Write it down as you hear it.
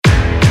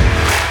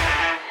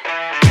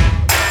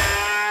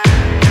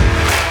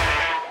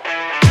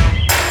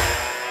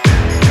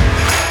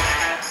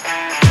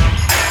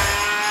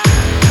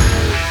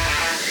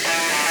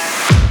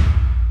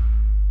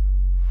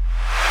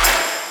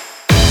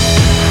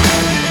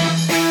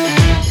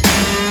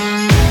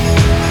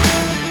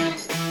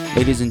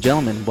Ladies and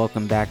gentlemen,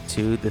 welcome back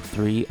to the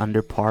 3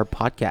 Under Par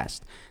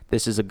podcast.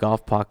 This is a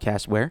golf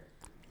podcast where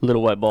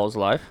Little White Balls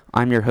Live.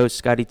 I'm your host,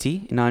 Scotty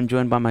T, and I'm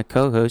joined by my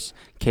co-hosts,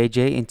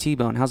 KJ and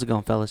T-Bone. How's it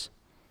going, fellas?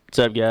 What's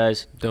up,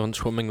 guys? Doing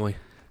swimmingly.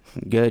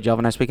 Good. Y'all have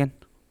a nice weekend?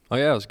 Oh,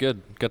 yeah, it was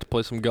good. Got to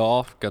play some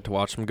golf. Got to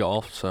watch some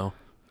golf, so.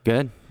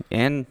 Good.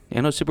 And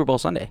it was Super Bowl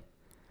Sunday.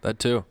 That,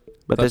 too.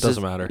 But that this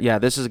doesn't matter. Yeah,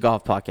 this is a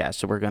golf podcast,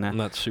 so we're going And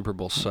to... that Super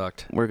Bowl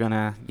sucked. It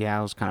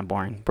was kind of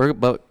boring.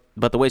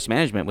 But the Waste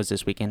Management was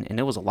this weekend, and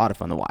it was a lot of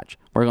fun to watch.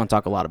 We're going to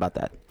talk a lot about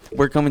that.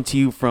 We're coming to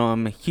you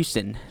from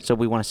Houston, so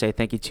we want to say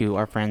thank you to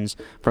our friends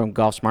from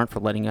Golf Smart for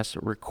letting us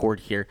record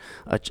here.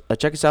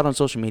 Check us out on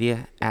social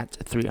media at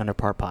 3 Under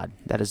Par Pod.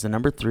 That is the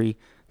number 3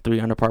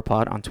 Under Par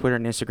Pod on Twitter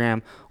and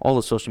Instagram, all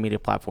the social media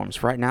platforms.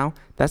 For right now,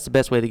 that's the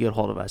best way to get a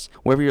hold of us.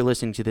 Wherever you're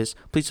listening to this,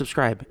 please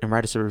subscribe and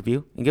write us a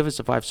review and give us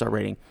a 5-star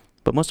rating.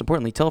 But most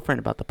importantly, tell a friend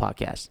about the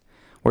podcast.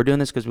 We're doing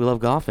this because we love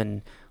golf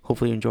and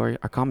hopefully you enjoy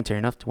our commentary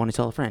enough to want to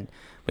tell a friend.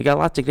 We got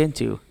a lot to get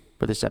into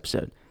for this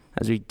episode.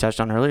 As we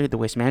touched on earlier, the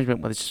Waste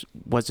Management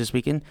was this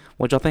weekend.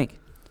 What'd y'all think?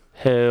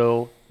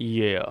 Hell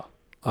yeah.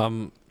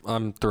 I'm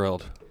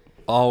thrilled.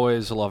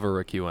 Always love a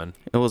Ricky win.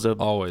 It was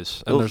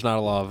Always. And there's not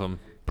a lot of them,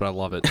 but I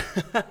love it.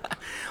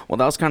 Well,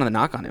 that was kind of the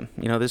knock on him.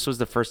 You know, this was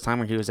the first time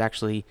where he was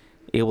actually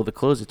able to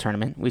close the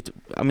tournament.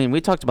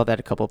 We talked about that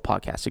a couple of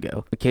podcasts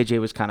ago.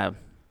 KJ was kind of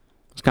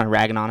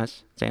ragging on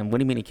us, saying, "What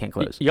do you mean he can't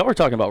close?" Y'all were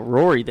talking about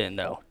Rory then,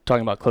 though.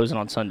 Talking about closing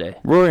on Sunday.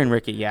 Rory and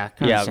Ricky, yeah.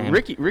 Same.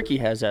 Ricky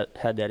has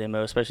had that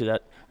MO, especially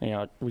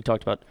that, we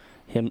talked about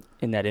him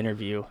in that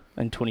interview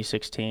in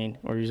 2016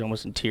 where he was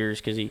almost in tears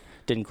because he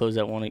didn't close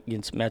that one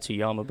against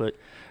Matsuyama. But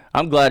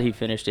I'm glad he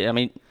finished it. I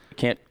mean,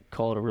 can't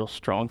call it a real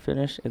strong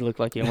finish. It looked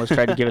like he almost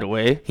tried to give it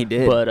away. He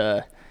did. But,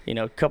 a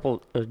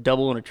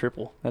double and a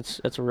triple.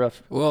 That's a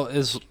rough. Well,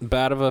 as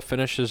bad of a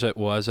finish as it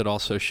was, it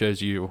also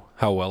shows you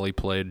how well he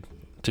played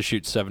to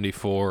shoot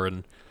 74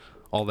 and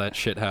all that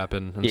shit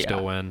happen and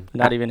still win.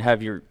 Not even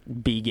have your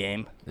B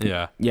game.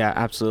 Yeah. Yeah,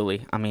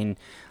 absolutely. I mean,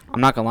 I'm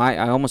not going to lie.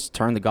 I almost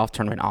turned the golf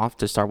tournament off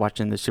to start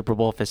watching the Super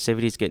Bowl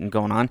festivities getting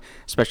going on,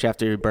 especially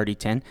after birdie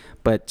 10.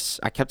 But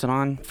I kept it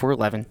on for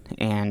 11,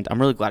 and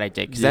I'm really glad I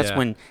did because that's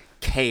when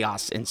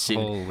chaos ensued.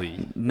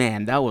 Holy.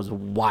 Man, that was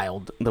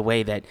wild. The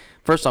way that,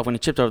 first off, when he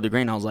chipped over the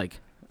green, I was like,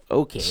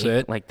 okay.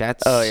 Sit. Like,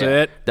 that's...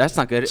 Sit. That's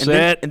not good.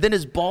 And then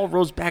his ball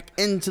rolls back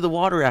into the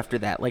water after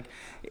that. Like,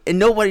 and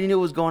nobody knew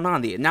what was going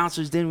on. The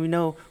announcers didn't even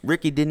know.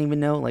 Ricky didn't even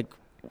know. Like,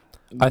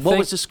 what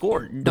was the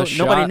score?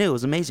 Nobody knew. It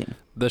was amazing.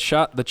 The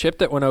chip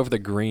that went over the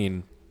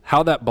green,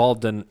 how that ball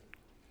didn't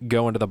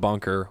go into the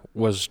bunker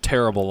was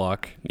terrible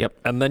luck. Yep.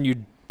 And then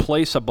you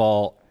place a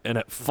ball and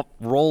it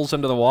rolls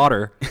into the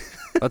water.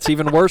 That's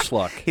even worse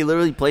luck. He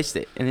literally placed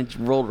it, and it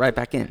rolled right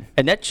back in.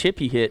 And that chip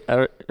he hit,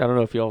 I don't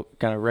know if y'all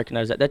kind of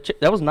recognize that.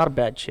 That was not a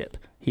bad chip.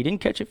 He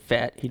didn't catch it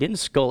fat. He didn't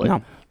skull it.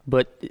 No.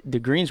 But the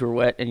greens were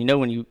wet, and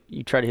when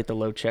you try to hit the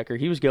low checker,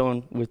 he was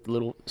going with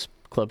little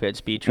club head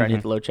speed trying to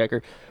hit the low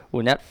checker.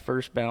 When that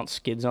first bounce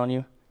skids on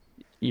you,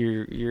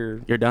 you're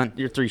done.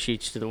 You're 3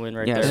 sheets to the wind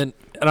Yes. there.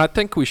 And I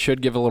think we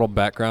should give a little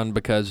background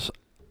because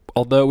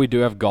although we do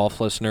have golf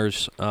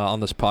listeners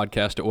on this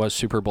podcast, it was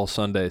Super Bowl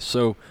Sunday.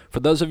 So for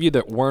those of you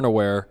that weren't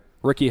aware,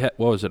 Ricky had,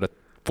 what was it, a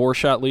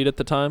 4-shot lead at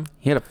the time?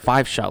 He had a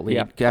 5-shot lead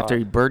after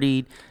he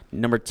birdied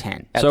number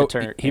 10. So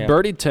he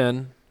birdied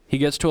 10. He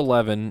gets to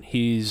 11.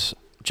 He's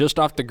just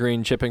off the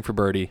green, chipping for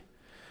birdie.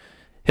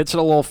 Hits it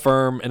a little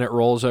firm, and it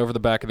rolls over the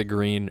back of the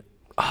green,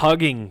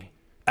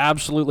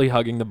 absolutely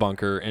hugging the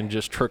bunker, and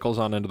just trickles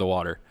on into the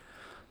water.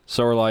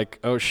 So we're like,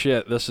 oh,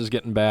 shit, this is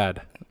getting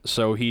bad.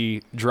 So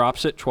he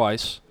drops it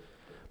twice.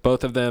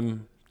 Both of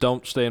them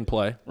don't stay in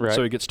play. Right.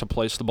 So he gets to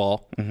place the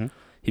ball. Mm-hmm.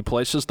 He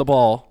places the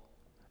ball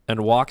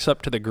and walks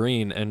up to the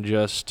green and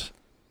just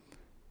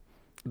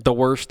the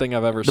worst thing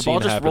I've ever seen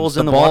happen. The ball just rolls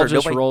in the water. water. The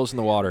ball just rolls in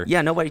the water.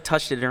 Yeah, nobody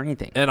touched it or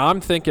anything. And I'm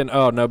thinking,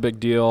 oh, no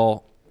big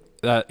deal.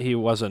 That he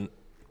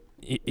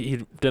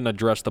didn't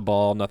address the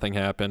ball. Nothing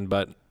happened.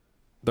 But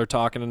they're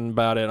talking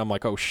about it. I'm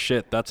like, oh,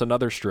 shit, that's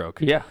another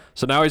stroke. Yeah.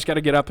 So now he's got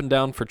to get up and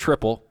down for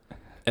triple.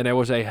 And it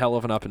was a hell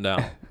of an up and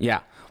down. Yeah.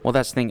 Well,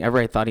 that's the thing.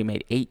 Everybody thought he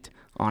made 8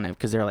 on it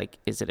because they're like,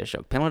 is it a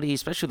stroke penalty?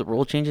 Especially the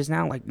rule changes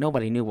now. Like,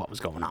 nobody knew what was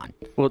going on.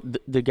 Well,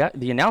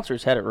 the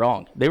announcers had it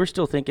wrong. They were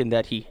still thinking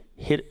that he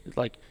hit,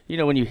 like,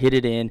 when you hit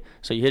it in,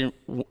 so you hit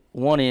it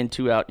 1 in,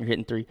 2 out, and you're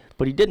hitting 3.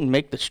 But he didn't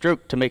make the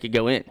stroke to make it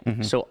go in.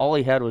 Mm-hmm. So all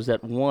he had was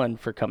that 1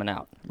 for coming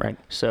out. Right.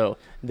 So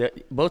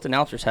both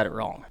announcers had it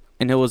wrong.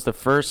 And it was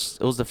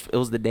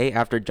the day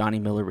after Johnny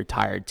Miller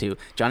retired too.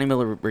 Johnny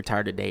Miller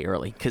retired a day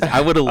early because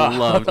I would have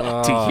loved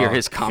to hear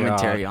his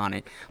commentary on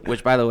it.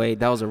 Which, by the way,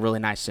 that was a really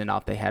nice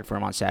send-off they had for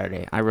him on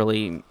Saturday. I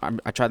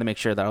tried to make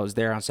sure that I was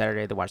there on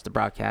Saturday to watch the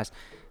broadcast.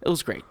 It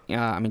was great.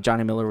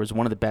 Johnny Miller was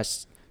one of the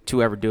best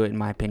to ever do it, in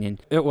my opinion.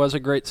 It was a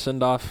great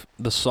send-off.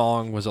 The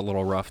song was a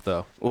little rough,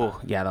 though.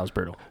 Oh, yeah, that was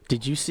brutal.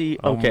 Did you see?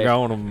 Okay.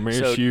 I'm gonna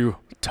miss you,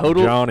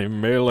 total Johnny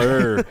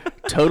Miller.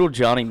 Total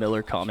Johnny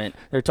Miller comment.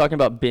 They're talking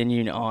about Ben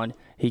Yoon on.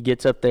 He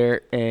gets up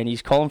there and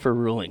he's calling for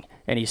ruling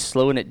and he's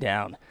slowing it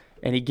down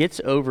and he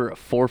gets over a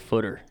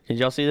 4-footer. Did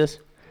y'all see this?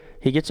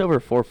 He gets over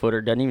a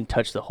 4-footer, doesn't even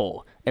touch the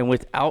hole, and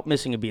without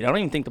missing a beat, I don't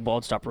even think the ball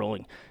had stopped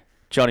rolling.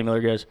 Johnny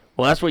Miller goes,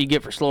 well, that's what you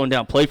get for slowing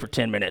down play for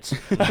 10 minutes.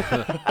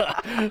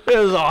 It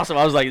was awesome.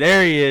 I was like,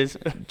 there he is.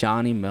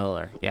 Johnny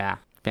Miller. Yeah,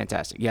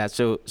 fantastic. Yeah,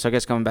 so I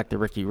guess coming back to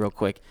Ricky real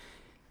quick,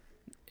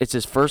 it's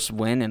his first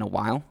win in a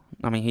while.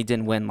 I mean, he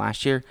didn't win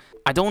last year.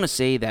 I don't want to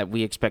say that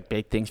we expect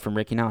big things from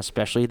Ricky now,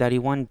 especially that he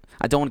won.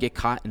 I don't want to get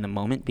caught in the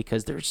moment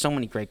because there's so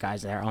many great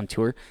guys that are on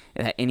tour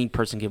that any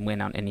person can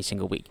win on any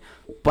single week.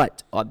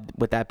 But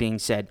with that being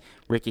said,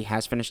 Ricky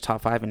has finished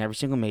top 5 in every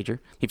single major.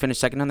 He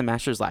finished second on the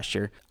Masters last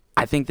year.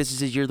 I think this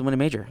is his year to win a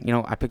major. You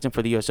know, I picked him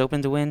for the U.S.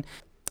 Open to win.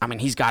 I mean,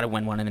 he's got to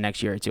win one in the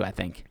next year or two, I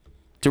think,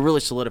 to really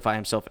solidify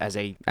himself as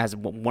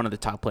one of the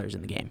top players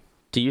in the game.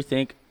 Do you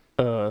think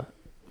a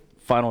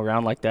final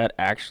round like that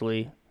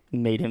actually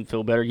made him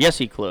feel better? Yes,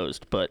 he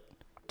closed, but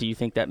do you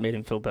think that made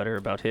him feel better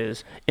about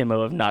his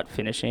MO of not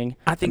finishing?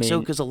 I think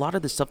so, because a lot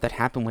of the stuff that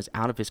happened was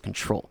out of his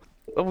control.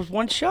 It was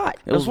one shot.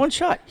 It was one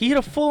shot. He hit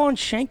a full-on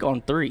shank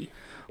on 3,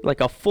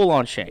 like a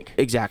full-on shank.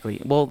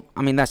 Exactly. Well,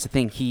 I mean, that's the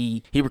thing.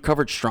 He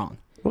recovered strong.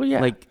 Well,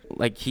 yeah.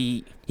 Like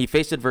he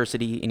faced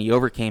adversity and he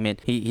overcame it.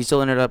 He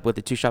still ended up with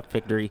a 2-shot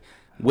victory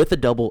with a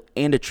double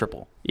and a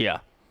triple. Yeah,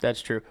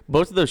 that's true.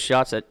 Both of those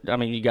shots that, I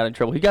mean, you got in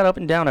trouble. He got up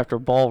and down after a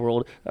ball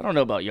rolled. I don't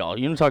know about y'all.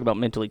 You want to talk about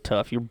mentally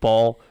tough. Your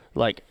ball,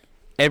 like,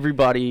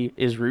 everybody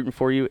is rooting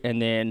for you,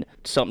 and then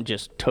something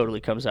just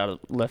totally comes out of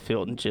left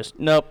field and just,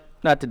 nope,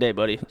 not today,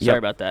 buddy. Sorry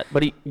about that.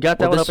 But he got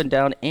that one up and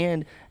down,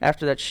 and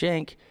after that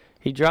shank,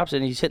 he drops it,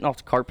 and he's hitting off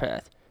the cart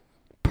path.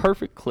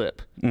 Perfect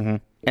clip. Mm-hmm.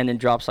 And then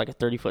drops like a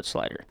 30-foot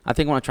slider. I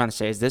think what I'm trying to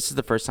say is this is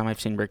the first time I've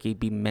seen Ricky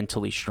be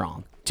mentally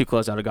strong to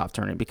close out a golf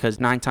tournament, because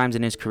 9 times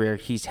in his career,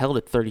 he's held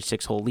a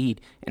 36-hole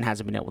lead and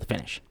hasn't been able to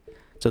finish.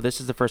 So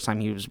this is the first time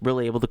he was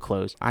really able to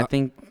close. I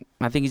think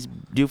he's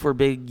due for a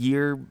big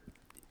year,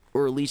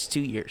 or at least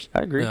 2 years. I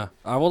agree. Yeah,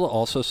 I will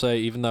also say,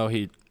 even though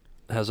he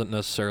hasn't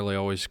necessarily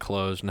always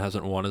closed and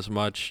hasn't won as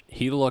much,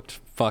 he looked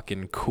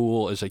fucking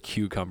cool as a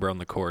cucumber on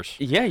the course.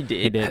 Yeah, he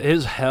did.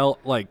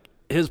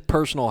 His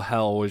personal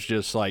hell was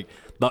just like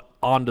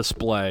on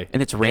display.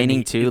 And it's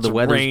raining too. The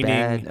weather's raining.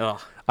 bad. Ugh.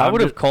 I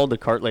would have called the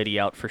cart lady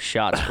out for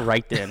shots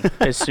right then,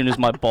 as soon as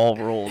my ball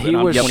rolled. He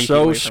was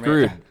so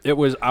screwed.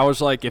 I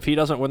was like, if he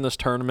doesn't win this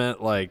tournament,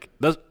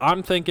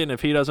 I'm thinking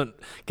if he doesn't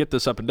get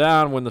this up and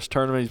down, win this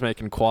tournament, he's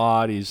making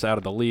quad, he's out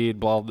of the lead,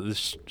 blah,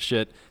 this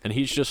shit. And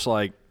he's just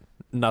like,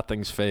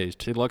 nothing's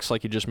phased. He looks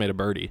like he just made a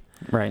birdie.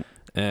 Right.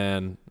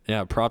 And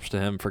yeah, props to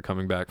him for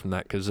coming back from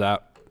that, because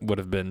that would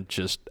have been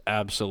just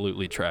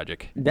absolutely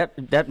tragic.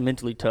 That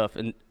mentally tough,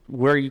 and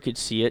where you could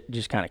see it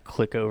just kind of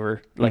click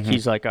over. Like,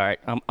 he's like, all right,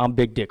 I'm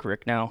Big Dick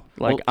Rick now.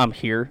 Like, I'm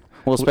here.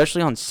 Well,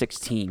 especially on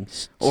 16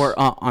 or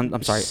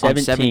on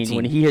 17.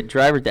 When he hit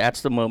driver, that's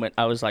the moment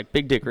I was like,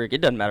 Big Dick Rick. It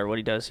doesn't matter what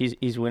he does.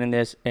 He's winning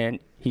this, and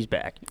he's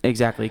back.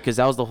 Exactly, because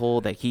that was the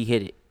hole that he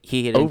hit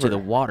into the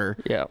water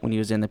when he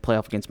was in the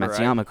playoff against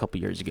Matsuyama a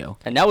couple years ago.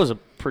 And that was a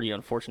pretty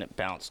unfortunate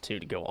bounce too,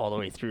 to go all the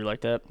way through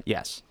like that.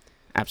 Yes,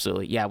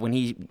 absolutely. Yeah, when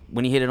he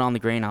hit it on the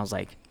green, I was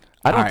like,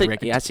 all right,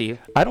 Ricky, I see you.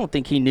 I don't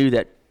think he knew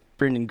that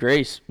Brendan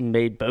Grace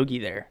made bogey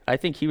there. I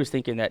think he was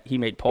thinking that he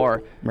made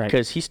par,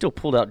 because he still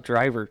pulled out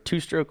driver,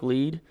 2-stroke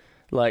lead.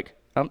 Like,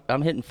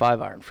 I'm hitting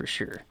 5-iron for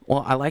sure.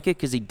 Well, I like it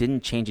because he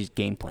didn't change his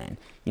game plan.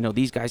 You know,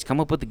 these guys come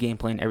up with the game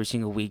plan every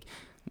single week,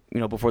 you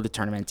know, before the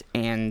tournament,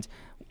 and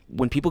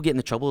when people get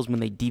into trouble is when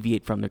they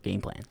deviate from their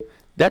game plan.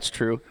 That's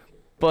true.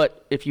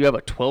 But if you have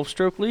a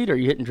 12-stroke lead, are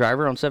you hitting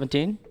driver on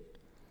 17?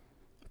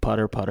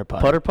 Putter.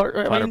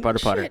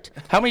 Shit.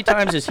 How many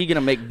times is he going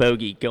to make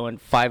bogey going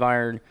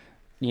 5-iron,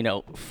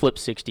 flip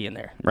 60 in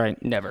there? Right.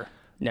 Never.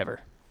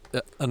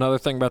 Another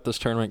thing about this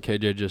tournament,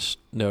 KJ just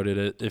noted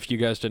it. If you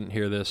guys didn't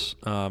hear this,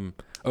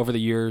 over the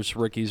years,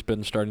 Ricky's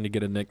been starting to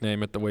get a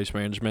nickname at the Waste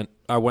Management.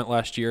 I went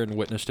last year and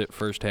witnessed it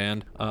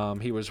firsthand.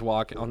 He was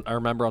walking. I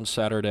remember on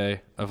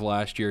Saturday of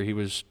last year, he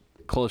was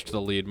close to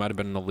the lead, might have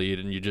been in the lead,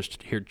 and you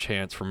just hear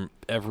chants from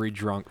every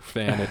drunk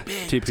fan at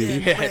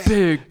TP. Yes.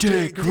 Big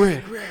Dick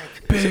Rick.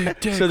 Big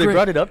Dick So they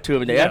brought it up to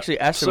him, and they actually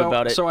asked him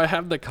about it. So I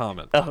have the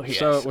comment. Oh, yes.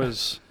 So it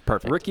was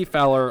perfect. Ricky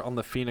Fowler on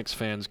the Phoenix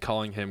fans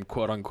calling him,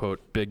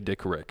 quote-unquote, Big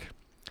Dick Rick.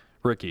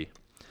 Ricky,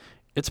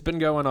 it's been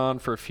going on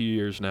for a few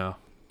years now.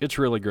 It's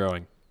really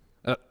growing.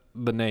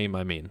 The name,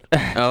 I mean.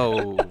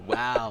 Oh,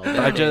 wow.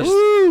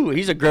 Woo,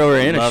 he's a grower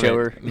and a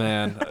shower.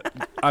 Man,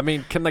 I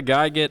mean, can the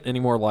guy get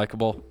any more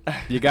likable?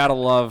 You gotta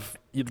love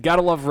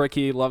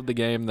Ricky, love the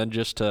game, than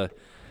just to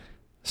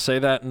say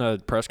that in a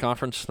press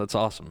conference. That's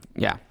awesome.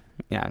 Yeah.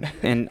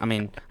 And, I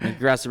mean,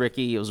 congrats to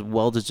Ricky. It was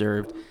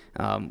well-deserved.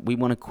 We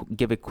want to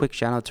give a quick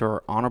shout-out to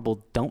our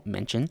honorable don't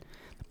mention.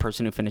 The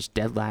person who finished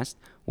dead last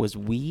was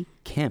Whee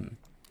Kim.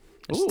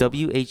 It's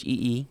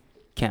Whee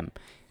Kim.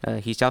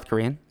 He's South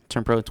Korean,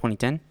 turned pro in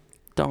 2010.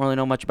 Don't really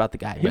know much about the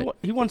guy.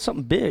 He won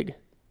something big.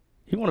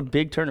 He won a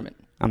big tournament.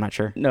 I'm not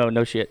sure.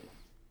 No shit.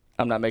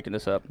 I'm not making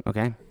this up.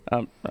 Okay.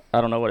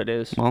 I don't know what it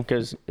is Well,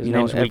 because his you know,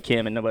 name's Wee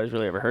Kim, and nobody's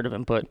really ever heard of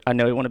him. But I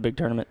know he won a big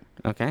tournament.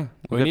 Okay.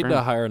 We Good need for to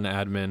him. hire an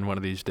admin one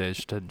of these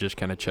days to just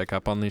kind of check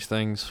up on these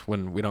things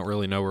when we don't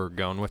really know where we're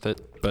going with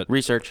it. But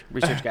Research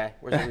guy.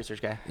 Where's the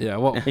research guy? yeah,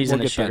 well, He's we'll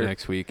in a get that shitter.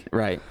 next week.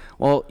 Right.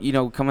 Well,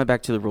 coming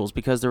back to the rules,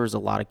 because there was a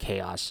lot of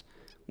chaos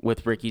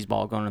with Ricky's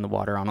ball going in the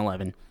water on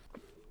 11,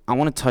 I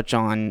want to touch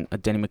on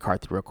Denny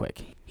McCarthy real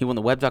quick. He won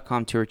the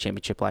Web.com Tour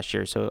Championship last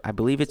year, so I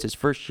believe it's his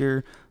first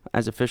year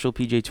as official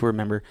PGA Tour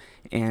member,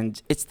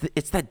 and it's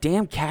that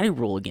damn caddy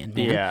rule again,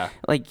 man. Yeah.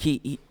 Like,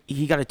 he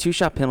got a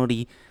 2-shot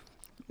penalty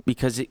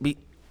because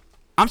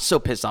I'm so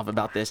pissed off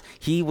about this.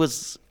 He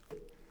wasn't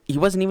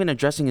even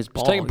addressing his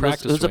ball. taking It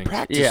practice was a swings.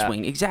 practice Yeah.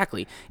 swing,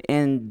 exactly.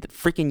 And the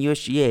freaking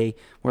USGA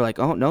were like,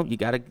 "Oh no,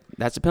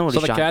 that's a penalty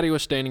So the shot." caddy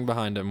was standing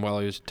behind him while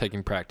he was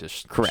taking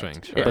practice Correct.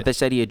 swings. Yeah. But they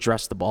said he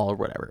addressed the ball or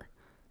whatever.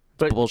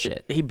 But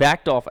Bullshit. He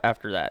backed off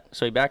after that.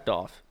 So he backed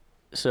off.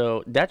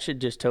 So that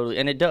should just totally,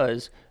 and it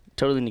does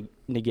totally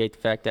negate the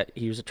fact that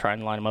he was trying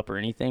to line him up or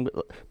anything.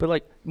 But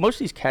like most of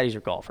these caddies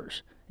are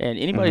golfers, and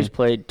anybody who's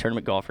played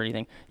tournament golf or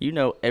anything,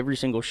 every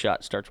single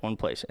shot starts one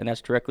place, and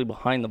that's directly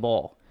behind the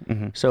ball.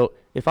 So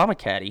if I'm a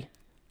caddy,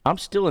 I'm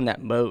still in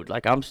that mode.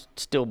 Like I'm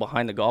still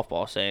behind the golf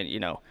ball, saying,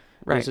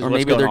 Right. this is Or what's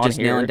maybe going they're on just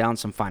here. nailing down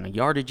some final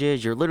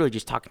yardages. You're literally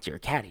just talking to your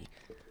caddy.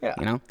 Yeah.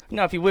 You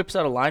know? If he whips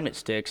out alignment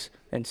sticks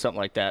and something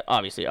like that,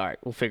 obviously, all right,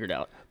 we'll figure it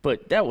out.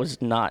 But that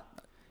was not.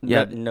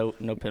 Yeah. No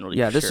penalty.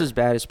 Yeah, for this sure. is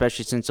bad,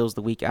 especially since it was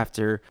the week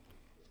after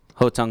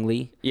Ho Tung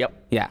Lee.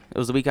 Yep. Yeah, it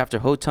was the week after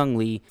Ho Tung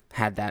Lee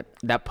had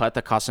that putt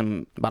that cost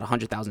him about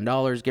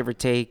 $100,000, give or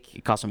take.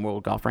 It cost him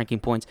world golf ranking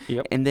points.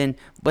 Yep. And then,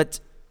 but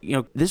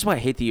this is why I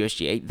hate the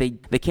USGA.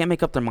 They can't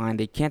make up their mind.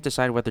 They can't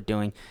decide what they're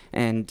doing.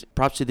 And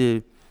props to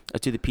the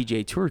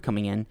PGA Tour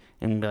coming in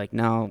and be like,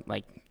 no,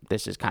 like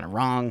this is kind of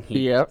wrong.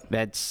 Yep.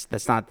 That's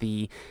not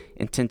the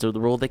intent of the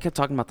rule. They kept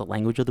talking about the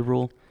language of the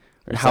rule.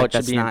 It's How like it should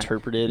that's be not-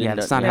 interpreted. Yeah, and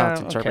that's not how it's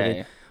yeah, interpreted.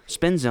 okay.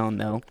 Spin zone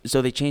though,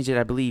 so they changed it,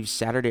 I believe,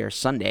 Saturday or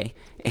Sunday,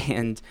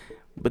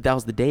 but that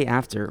was the day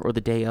after or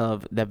the day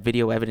of that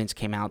video evidence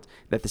came out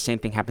that the same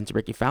thing happened to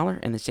Ricky Fowler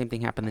and the same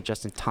thing happened to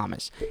Justin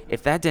Thomas.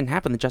 If that didn't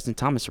happen to Justin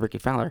Thomas or Ricky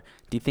Fowler,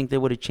 do you think they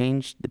would have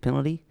changed the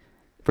penalty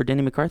for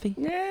Denny McCarthy?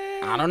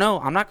 Yeah. I don't know.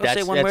 I'm not gonna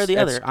say one way or the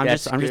other. I'm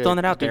just throwing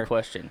that out there. Good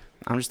question.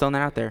 I'm just throwing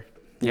that out there.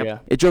 Yep. Yeah.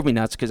 It drove me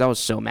nuts because I was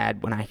so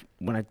mad when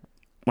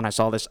I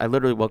saw this. I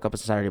literally woke up on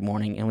Saturday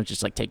morning and was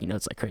just like taking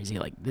notes like crazy.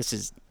 Like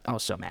I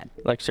was so mad.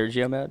 Like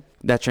Sergio mad.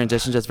 That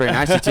transitions us very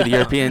nicely to the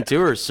European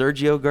Tour.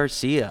 Sergio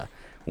Garcia,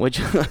 which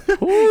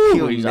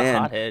Ooh, he's a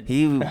hothead.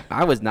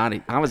 I was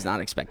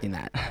not expecting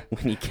that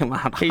when he came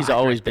out. He's hot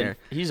always right been there.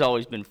 he's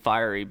always been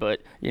fiery,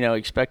 but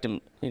expect him.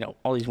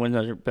 All these wins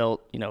under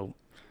belt.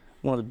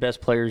 One of the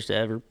best players to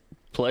ever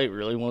play.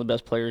 Really, one of the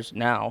best players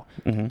now.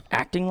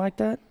 Acting like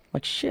that.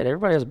 Like shit,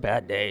 everybody has a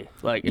bad day.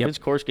 Like if Yep. it's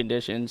course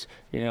conditions,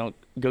 go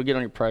get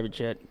on your private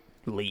jet,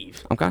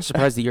 leave. I'm kind of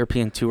surprised the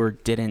European Tour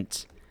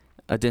didn't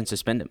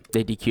suspend him.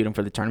 They DQ'd him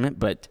for the tournament,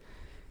 but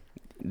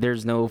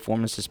there's no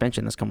form of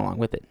suspension that's come along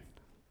with it.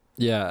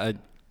 Yeah,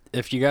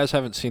 if you guys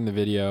haven't seen the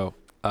video,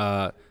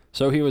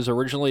 so he was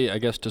originally, I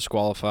guess,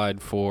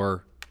 disqualified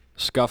for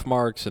scuff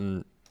marks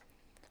and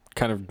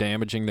kind of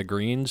damaging the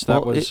greens.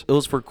 That Well, was it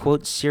was for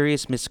quote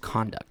serious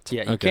misconduct.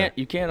 Yeah, Okay.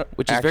 you can't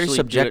Which is very actually do it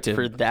subjective.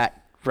 for that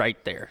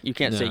right there. You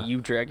can't say Yeah. you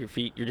drag your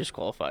feet, you're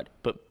disqualified.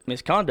 But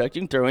misconduct,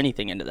 you can throw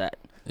anything into that.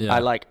 Yeah.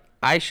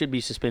 I should be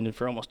suspended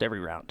for almost every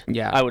round.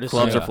 Yeah, I would assume.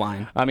 gloves Yeah. are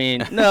flying. I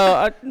mean,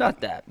 no,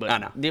 not that, but I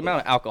know. the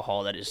amount of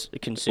alcohol that is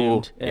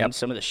consumed Ooh, and yep.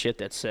 some of the shit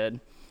that's said,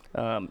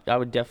 I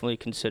would definitely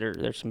consider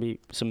there should be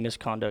some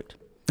misconduct.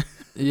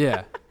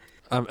 yeah.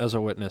 As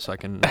a witness, I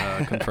can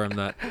confirm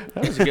that.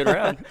 That was a good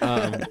round.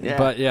 Yeah.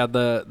 But yeah,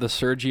 the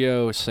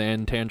Sergio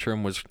sand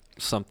tantrum was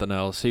something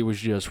else. He was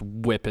just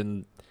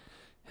whipping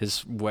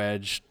his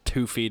wedge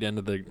 2 feet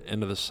into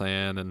the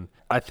sand, and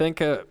I think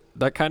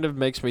that kind of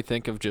makes me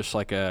think of just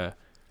like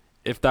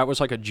if that was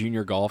like a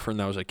junior golfer and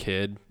that was a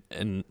kid,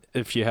 and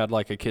if you had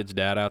like a kid's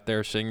dad out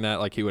there seeing that,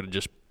 like he would have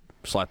just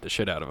slapped the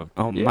shit out of him.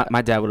 Oh, Yeah.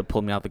 my dad would have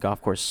pulled me off the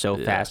golf course so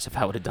Yeah. fast if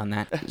I would have done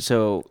that.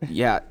 So,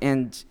 yeah,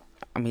 and,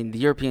 I mean, the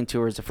European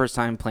Tour is the first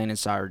time playing in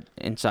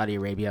Saudi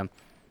Arabia.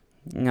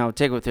 Take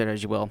it with it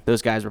as you will.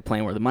 Those guys were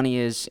playing where the money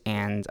is,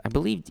 and I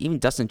believe even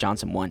Dustin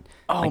Johnson won.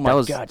 Oh Like, my that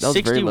was, god, that was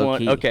very 61.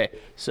 low-key. Okay,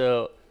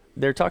 so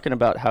they're talking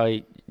about how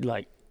he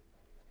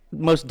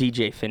most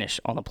DJ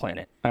finish on the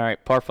planet. All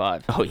right, par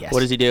 5. Oh, yes.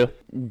 What does he do?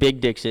 Big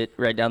dicks it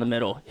right down the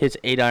middle. Hits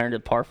 8-iron to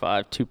par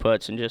 5, 2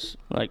 putts, and just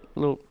like a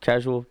little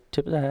casual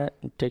tip of the hat,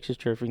 and takes his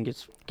trophy and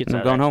gets I'm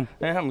out. going home.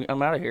 Yeah,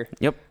 I'm out of here.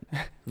 Yep.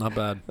 Not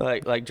bad.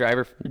 Like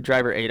driver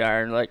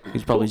 8-iron. Like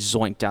He's probably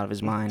zoinked out of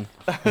his mind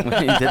when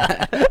he did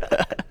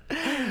that.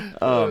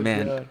 Oh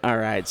man! God. All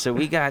right, so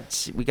we got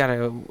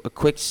a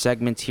quick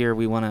segment here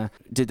we want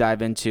to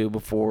dive into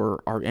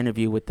before our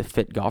interview with the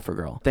fit golfer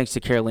girl. Thanks to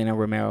Carolina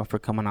Romero for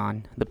coming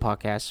on the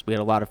podcast. We had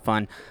a lot of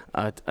fun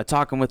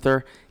talking with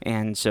her,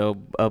 and so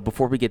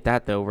before we get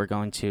that though, we're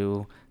going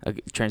to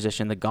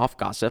transition the golf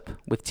gossip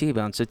with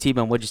T-Bone. So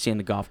T-Bone, what'd you see in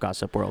the golf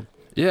gossip world?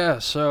 Yeah,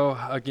 so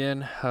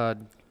again,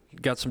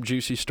 got some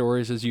juicy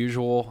stories as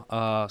usual.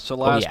 So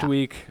last yeah.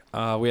 week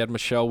we had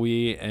Michelle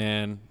Wee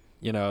and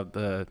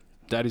the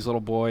Daddy's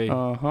little boy,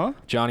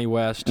 Johnny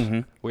West.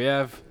 Mhm. We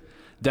have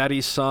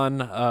Daddy's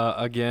son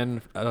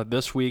again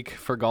this week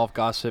for Golf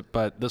Gossip,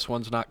 but this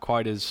one's not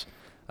quite as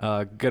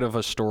good of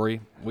a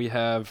story. We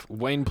have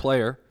Wayne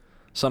Player,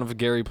 son of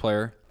Gary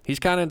Player. He's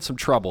kind of in some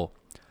trouble.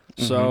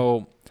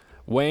 So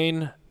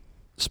Wayne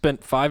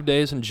spent 5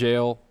 days in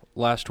jail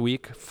last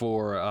week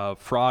for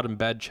fraud and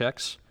bad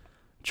checks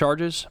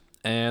charges,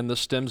 and this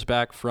stems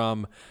back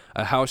from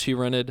a house he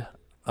rented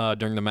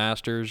during the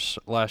Masters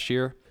last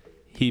year.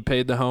 He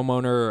paid the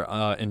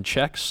homeowner in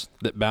checks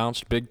that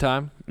bounced big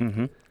time.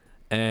 Mm-hmm.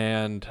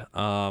 And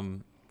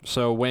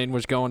so Wayne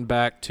was going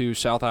back to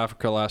South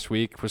Africa last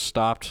week, was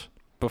stopped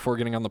before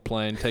getting on the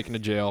plane, taken to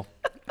jail.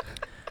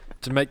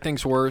 To make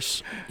things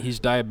worse,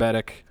 he's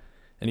diabetic,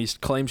 and he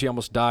claims he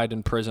almost died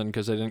in prison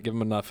because they didn't give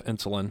him enough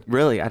insulin.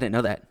 Really? I didn't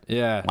know that.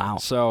 Yeah. Wow.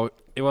 So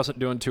he wasn't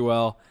doing too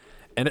well.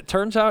 And it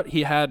turns out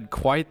he had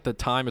quite the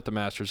time at the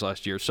Masters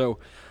last year. So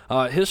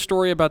his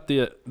story about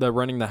the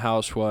renting the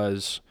house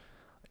was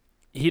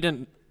he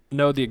didn't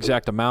know the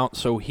exact amount,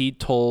 so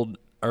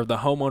the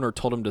homeowner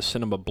told him to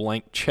send him a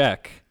blank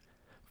check,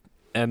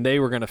 and they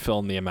were going to fill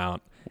in the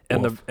amount,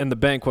 and the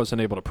bank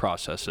wasn't able to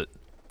process it.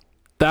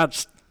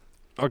 That's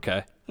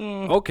okay.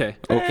 Okay.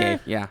 Okay.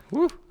 Yeah.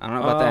 Woo. I don't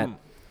know about that.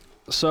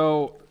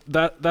 So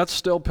that's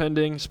still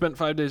pending. Spent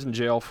 5 days in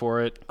jail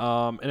for it.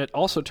 And it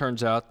also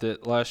turns out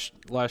that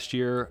last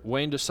year,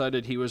 Wayne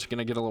decided he was going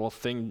to get a little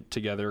thing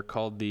together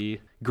called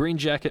the Green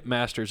Jacket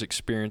Masters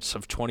Experience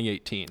of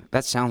 2018.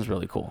 That sounds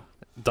really cool.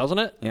 Doesn't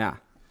it? Yeah.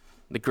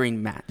 The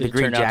green Did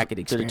green it turn jacket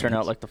out, experience. Did it turn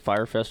out like the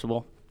Fire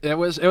Festival? It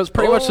was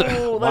pretty much.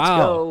 Let's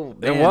go,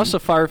 It man. was a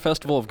fire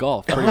festival of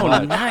golf. Pretty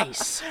much.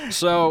 Nice.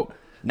 So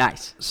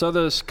Nice. So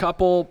this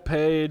couple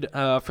paid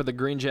for the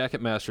Green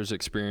Jacket Masters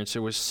experience. It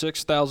was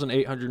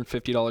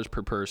 $6,850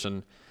 per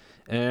person,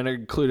 and it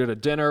included a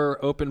dinner,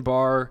 open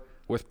bar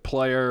with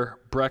player,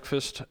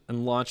 breakfast,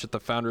 and lunch at the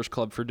Founders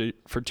Club for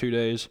 2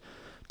 days.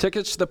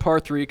 Tickets to the par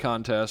 3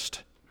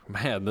 contest.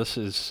 Man,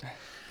 there's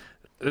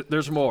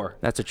more.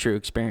 That's a true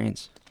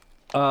experience.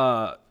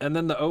 And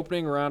then the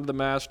opening round of the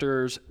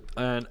Masters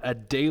and a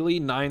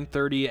daily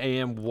 9:30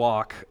 a.m.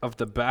 walk of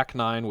the back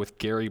nine with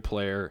Gary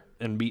Player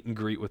and meet and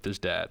greet with his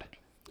dad.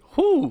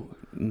 Whoo.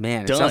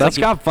 Man, it Done. sounds That's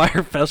like got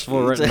Fire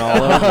Festival written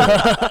all over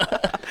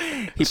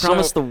it. he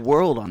promised the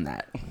world on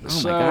that.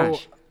 Oh my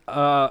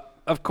gosh.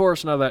 Of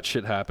course, none of that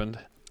shit happened.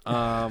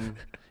 Can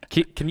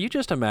you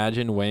just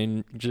imagine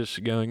Wayne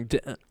just going,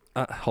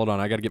 hold on,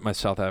 I got to get my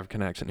South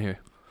African accent here.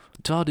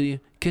 Daddy,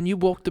 can you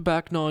walk the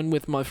back nine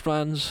with my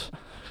friends?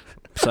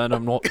 Son,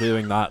 I'm not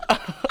doing that.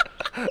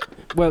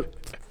 Well,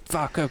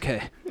 fuck,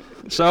 okay.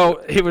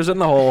 So he was in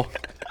the hole,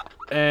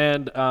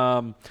 and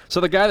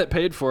so the guy that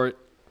paid for it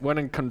went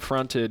and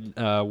confronted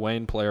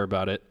Wayne Player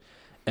about it,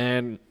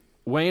 and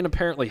Wayne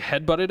apparently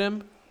headbutted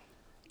him,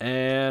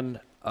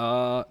 and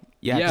now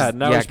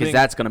because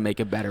that's gonna make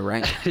it better,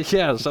 right?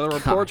 yeah. So the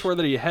reports were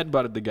that he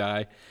headbutted the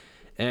guy,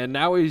 and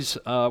now he's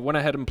went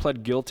ahead and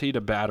pled guilty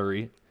to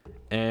battery,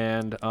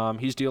 and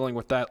he's dealing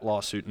with that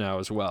lawsuit now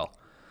as well.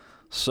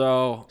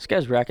 So This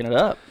guy's racking it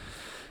up.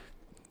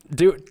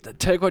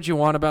 take what you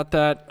want about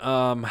that.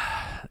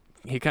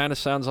 He kind of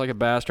sounds like a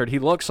bastard. He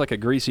looks like a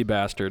greasy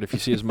bastard if you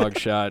see his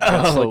mugshot.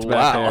 Slicked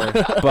back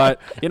hair. But,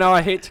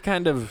 I hate to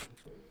kind of,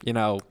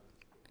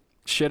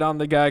 shit on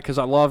the guy because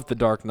I love The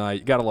Dark Knight.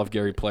 You got to love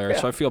Gary Player,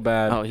 so I feel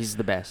bad. Oh, he's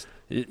the best.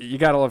 You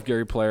got to love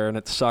Gary Player, and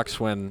it sucks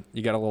when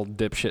you got a little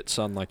dipshit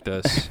son like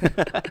this.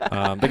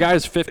 The guy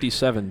is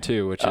 57,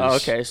 too, which is... Oh,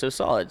 okay, so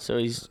solid. So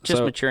he's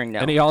just maturing now.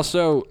 And he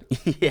also,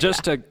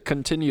 just to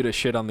continue to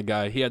shit on the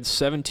guy, he had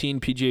 17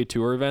 PGA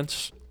Tour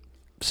events,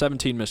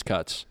 17 missed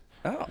cuts.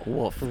 Oh,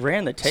 wolf.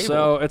 Ran the table.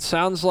 So it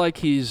sounds like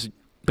he's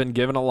been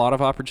given a lot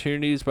of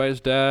opportunities by his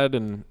dad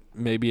and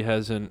maybe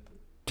hasn't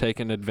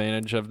taken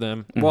advantage of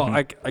them. Mm-hmm. Well,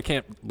 I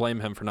can't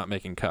blame him for not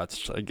making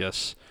cuts, I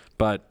guess.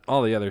 But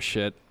all the other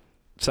shit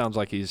sounds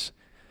like he's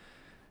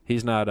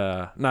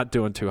not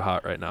doing too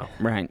hot right now.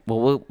 Right.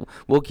 Well,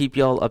 we'll keep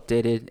y'all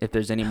updated if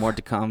there's any more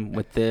to come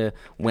with the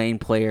Wayne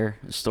Player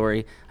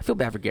story. I feel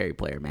bad for Gary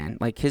Player, man.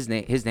 Like his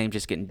name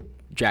just getting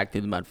dragged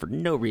through the mud for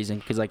no reason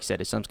because, like you said,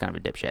 his son's kind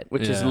of a dipshit.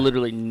 Which has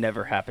literally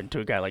never happened to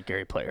a guy like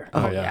Gary Player.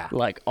 Oh yeah.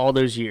 Like all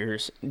those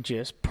years,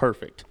 just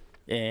perfect.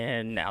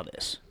 And now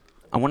this.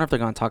 I wonder if they're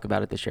going to talk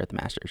about it this year at the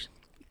Masters.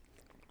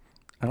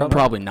 I don't know.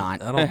 Probably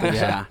not. I don't think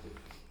so. Yeah.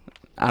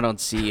 I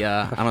don't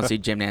see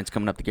Jim Nance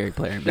coming up to Gary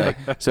Player and be like,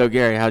 "So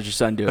Gary, how's your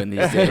son doing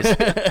these days?"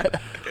 I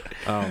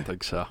don't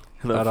think so.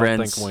 I don't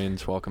think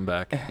Wayne's welcome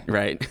back.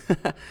 Right.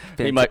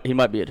 He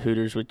might be at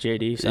Hooters with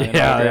JD. signing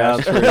Yeah.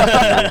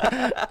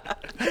 autographs.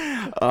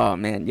 Oh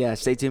man, yeah.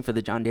 Stay tuned for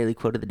the John Daly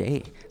quote of the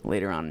day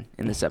later on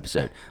in this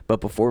episode.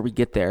 But before we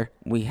get there,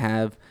 we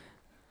have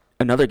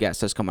another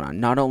guest that's coming on.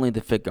 Not only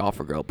the Fit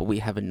Golfer Girl, but we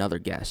have another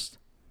guest.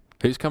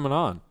 Who's coming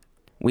on?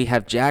 We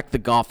have Jack the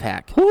Golf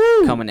Hack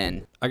coming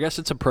in. I guess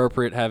it's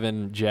appropriate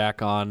having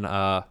Jack on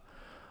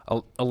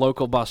a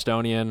local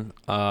Bostonian.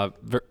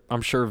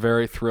 I'm sure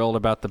very thrilled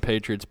about the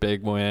Patriots'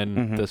 big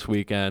win this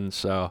weekend.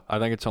 So I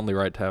think it's only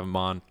right to have him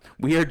on.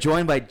 We are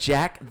joined by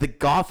Jack the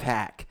Golf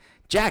Hack.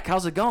 Jack,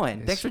 how's it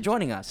going? Thanks for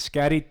joining us.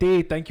 Scotty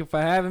T, thank you for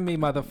having me,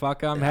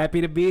 motherfucker. I'm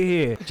happy to be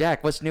here.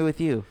 Jack, what's new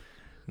with you?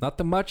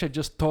 Nothing much. I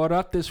just tore it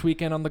up this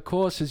weekend on the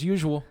course as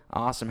usual.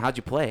 Awesome. How'd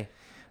you play?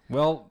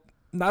 Well,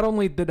 not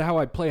only did how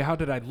I play, how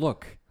did I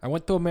look? I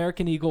went to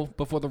American Eagle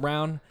before the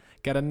round,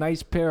 got a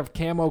nice pair of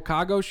camo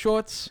cargo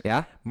shorts.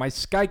 Yeah? My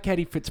Sky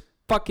Caddy fits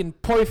fucking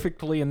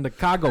perfectly in the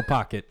cargo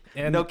pocket.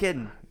 And No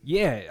kidding.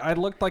 yeah, I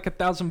looked like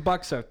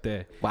 $1,000 out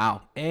there.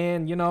 Wow.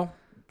 And,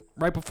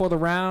 right before the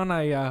round,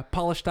 I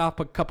polished off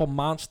a couple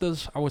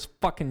monsters. I was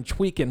fucking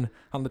tweaking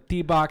on the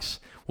tee box.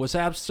 Was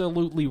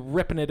absolutely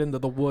ripping it into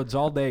the woods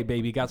all day,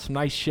 baby. Got some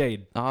nice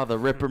shade. Oh, the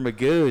Ripper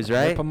Magoos,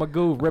 right?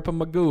 Ripper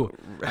Magoo.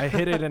 I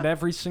hit it in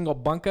every single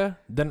bunker.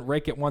 Didn't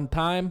rake it one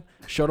time.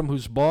 Showed him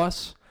who's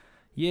boss.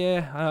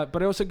 Yeah,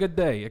 but it was a good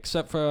day.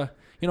 Except for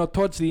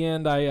towards the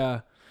end,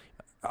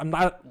 I'm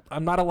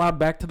not allowed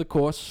back to the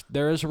course.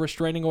 There is a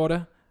restraining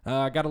order.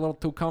 I got a little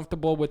too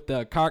comfortable with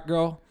the cart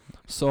girl,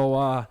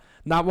 so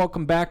not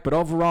welcome back. But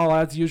overall,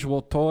 as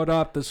usual, tore it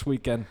up this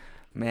weekend.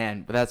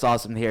 Man, but that's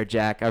awesome to hear,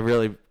 Jack. I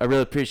really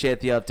appreciate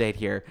the update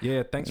here.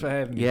 Yeah, thanks for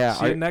having me. Yeah,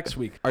 See you next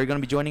week. Are you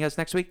going to be joining us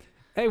next week?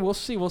 Hey, we'll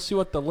see. We'll see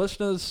what the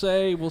listeners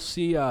say. We'll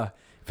see if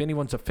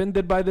anyone's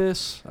offended by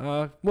this.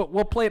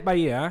 We'll play it by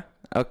ear,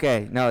 huh?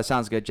 Okay. No, it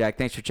sounds good, Jack.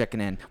 Thanks for checking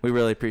in. We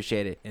really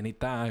appreciate it.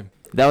 Anytime.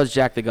 That was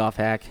Jack the Golf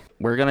Hack.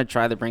 We're going to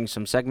try to bring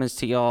some segments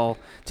to y'all,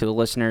 to the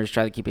listeners,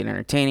 try to keep it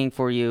entertaining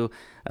for you.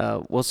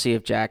 We'll see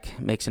if Jack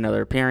makes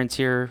another appearance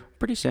here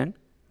pretty soon.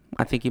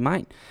 I think he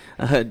might.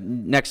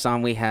 Next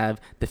on, we have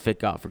the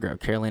Fit Golfer Girl,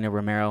 Carolina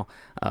Romero.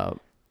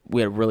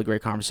 We had a really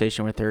great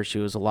conversation with her. She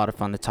was a lot of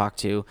fun to talk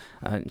to.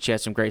 She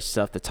had some great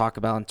stuff to talk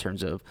about in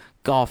terms of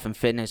golf and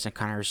fitness and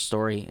kind of her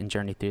story and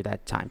journey through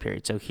that time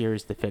period. So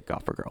here's the Fit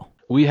Golfer Girl.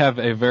 We have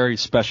a very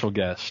special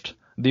guest,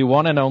 the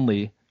one and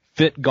only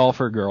Fit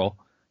Golfer Girl,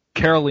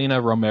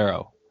 Carolina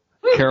Romero.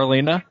 Woo.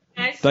 Carolina,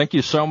 Nice. thank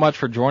you so much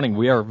for joining.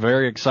 We are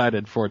very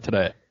excited for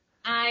today.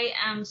 I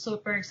am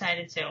super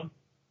excited too.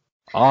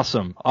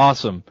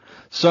 Awesome.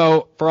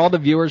 So for all the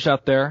viewers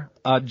out there,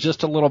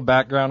 just a little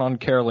background on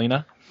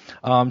Carolina.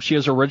 She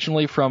is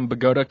originally from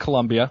Bogota,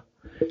 Colombia.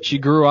 She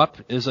grew up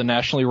as a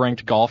nationally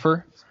ranked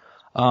golfer,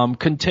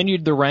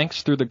 continued the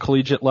ranks through the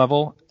collegiate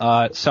level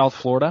at South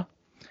Florida,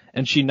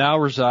 and she now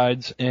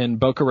resides in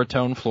Boca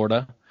Raton,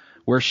 Florida,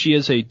 where she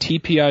is a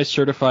TPI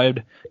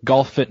certified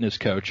golf fitness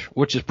coach,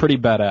 which is pretty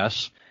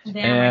badass.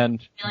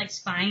 And you're like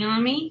spying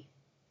on me?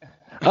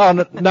 Oh,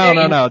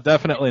 no,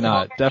 definitely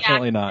not.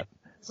 Definitely not.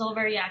 It's all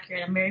very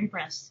accurate. I'm very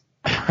impressed.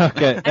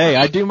 Okay. Hey,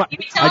 I do my. You've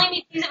been telling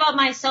me things about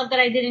myself that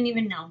I didn't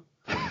even know.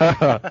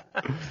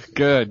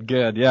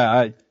 Good.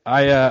 Yeah,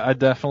 I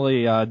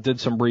definitely did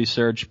some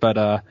research,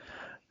 but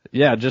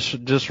yeah,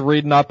 just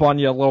reading up on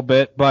you a little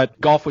bit.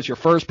 But golf was your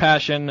first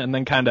passion, and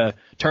then kind of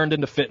turned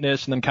into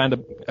fitness, and then kind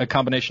of a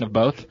combination of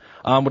both.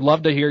 Would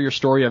love to hear your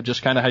story of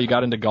just kind of how you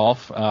got into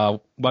golf,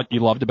 what you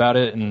loved about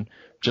it, and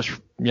just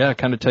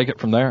kind of take it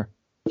from there.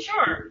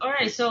 Sure. All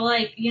right. So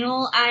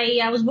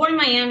I was born in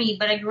Miami,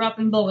 but I grew up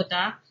in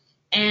Bogota,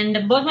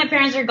 and both my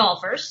parents are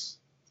golfers.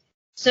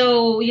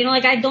 So,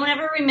 I don't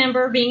ever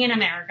remember being in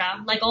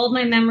America. Like, all of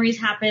my memories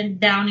happened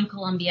down in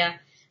Colombia.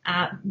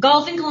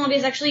 Golf in Colombia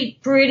is actually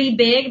pretty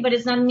big, but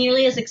it's not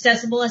nearly as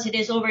accessible as it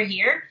is over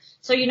here.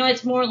 So,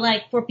 it's more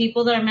like for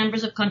people that are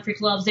members of country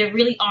clubs, there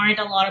really aren't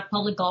a lot of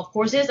public golf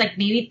courses, like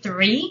maybe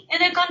 3 in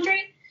the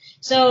country.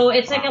 So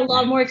it's like a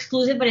lot more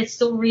exclusive, but it's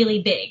still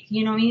really big.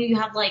 You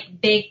have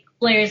like big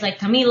players like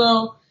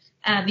Camilo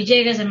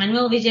Villegas and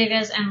Manuel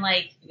Villegas and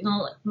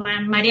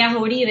Maria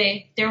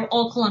Uribe. They're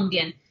all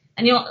Colombian.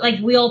 And,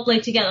 we all play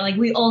together. Like,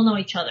 we all know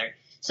each other.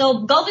 So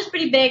golf is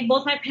pretty big.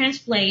 Both my parents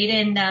played.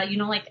 And,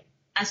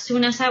 as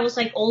soon as I was,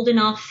 old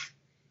enough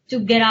to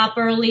get up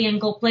early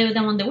and go play with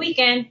them on the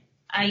weekend,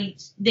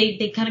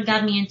 they kind of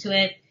got me into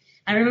it.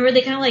 I remember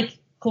they kind of,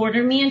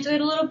 cornered me into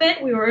it a little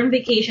bit. We were on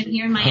vacation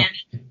here in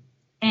Miami.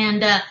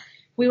 And,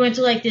 we went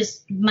to,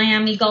 this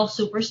Miami Golf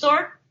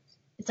Superstore.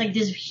 It's,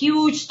 this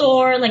huge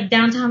store,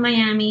 downtown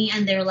Miami.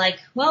 And they're like,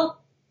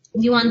 well,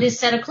 do you want this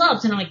set of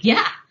clubs? And I'm like,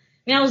 yeah.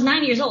 I was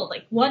 9 years old.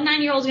 What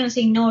 9-year-old is going to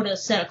say no to a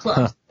set of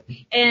clubs?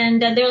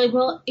 And they're like,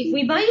 well, if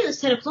we buy you a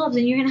set of clubs,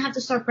 then you're going to have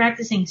to start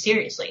practicing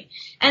seriously.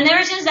 And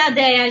ever since that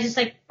day, I just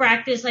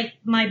practiced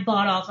my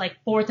butt off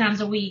 4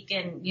 times a week.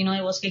 And,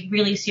 it was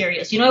really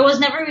serious. It was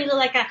never really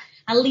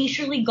a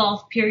leisurely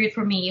golf period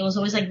for me. It was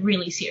always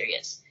really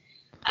serious.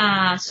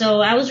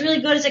 So I was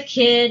really good as a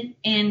kid.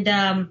 And,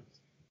 I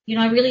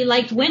really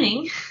liked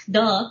winning.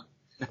 Duh.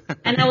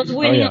 And I was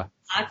winning a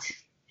lot.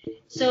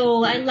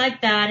 So I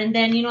liked that. And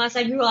then, as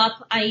I grew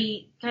up,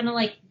 I kind of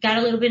got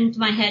a little bit into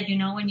my head,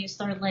 when you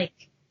start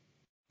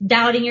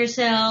doubting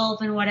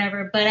yourself and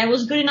whatever. But I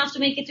was good enough to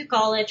make it to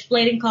college,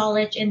 played in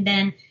college. And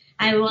then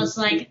I was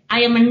like,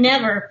 I am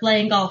never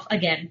playing golf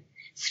again.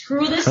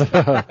 Screw this.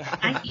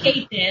 I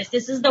hate this.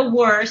 This is the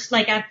worst.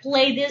 I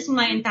played this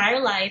my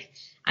entire life.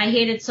 I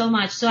hated it so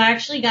much. So I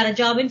actually got a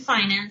job in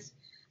finance.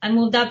 I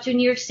moved up to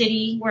New York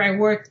City where I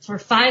worked for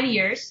 5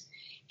 years.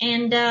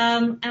 And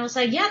I was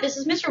like, yeah, this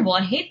is miserable.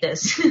 I hate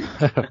this.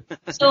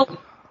 So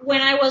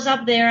when I was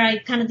up there, I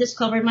kind of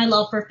discovered my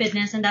love for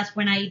fitness, and that's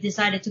when I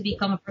decided to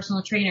become a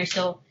personal trainer.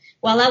 So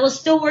while I was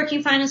still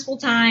working finance full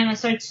time, I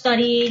started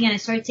studying and I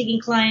started taking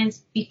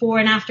clients before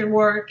and after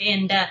work.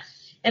 And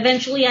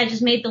eventually I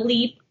just made the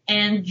leap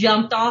and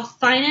jumped off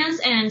finance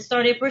and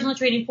started personal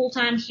training full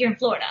time here in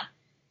Florida.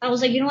 I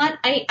was like, you know what?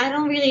 I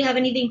don't really have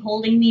anything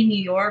holding me in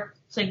New York.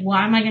 It's like,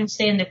 why am I going to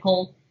stay in the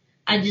cold?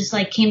 I just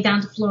like came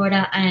down to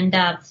Florida, and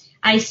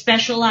I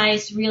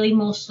specialize really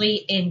mostly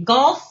in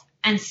golf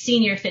and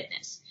senior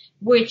fitness,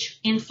 which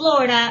in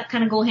Florida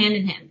kind of go hand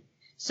in hand.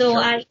 So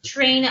sure. I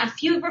train a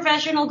few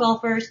professional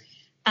golfers,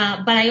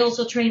 but I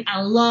also train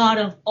a lot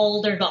of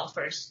older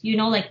golfers, you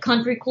know, like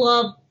country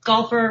club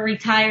golfer,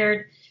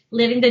 retired,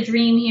 living the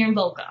dream here in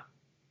Boca.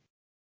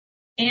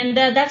 And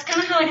that's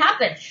kind of how it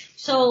happened.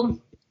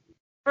 So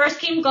first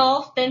came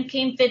golf, then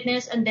came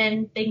fitness, and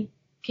then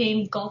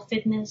came golf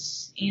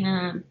fitness in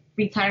a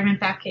retirement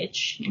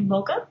package in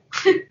Boca.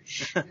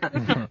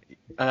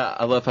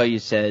 I love how you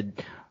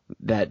said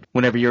that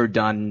whenever you're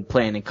done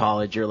playing in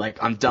college, you're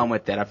like, I'm done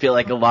with that. I feel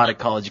like a lot of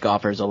college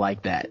golfers are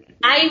like that.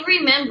 I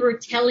remember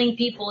telling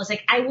people, it's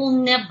like, I will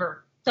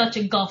never touch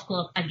a golf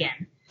club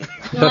again.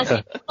 You know,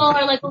 people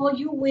are like, oh,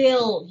 you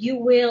will.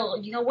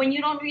 You know, when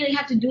you don't really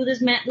have to do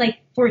this, like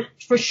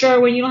for sure,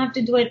 when you don't have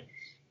to do it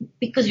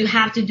because you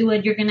have to do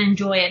it, you're going to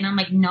enjoy it. And I'm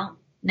like, no,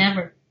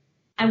 never.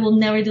 I will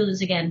never do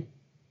this again.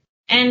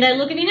 And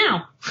look at me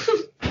now.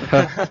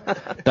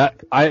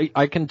 That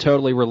I can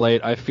totally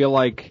relate. I feel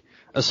like,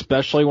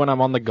 especially when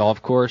I'm on the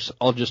golf course,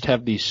 I'll just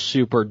have these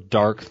super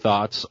dark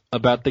thoughts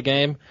about the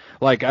game.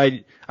 Like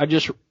I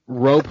just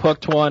rope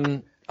hooked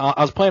one.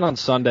 I was playing on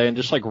Sunday and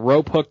just like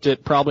rope hooked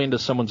it probably into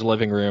someone's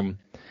living room.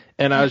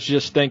 And I was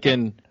just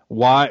thinking,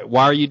 why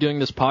are you doing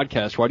this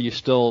podcast? Why do you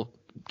still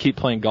keep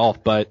playing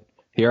golf? But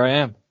here I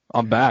am.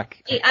 I'm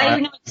back. I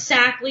know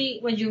exactly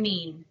what you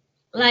mean.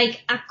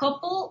 Like a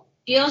couple,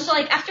 you know, so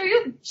like after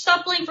you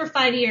stop playing for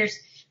 5 years,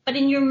 but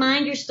in your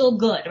mind you're still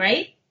good,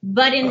 right?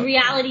 But in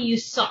reality you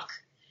suck.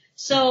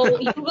 So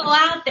you go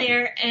out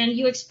there and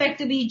you expect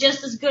to be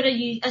just as good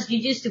as you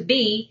used to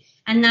be,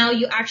 and now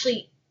you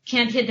actually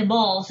can't hit the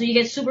ball, so you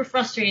get super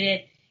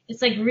frustrated.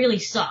 It's like really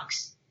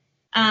sucks.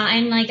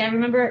 And like I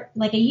remember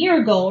like a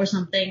year ago or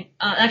something,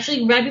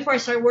 actually right before I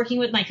started working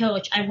with my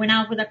coach, I went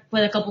out with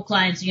a couple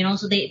clients, you know,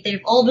 so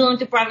they all belong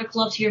to private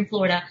clubs here in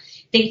Florida.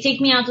 They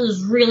take me out to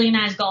this really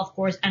nice golf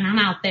course, and I'm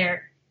out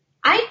there.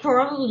 I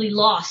probably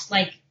lost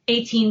like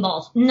 18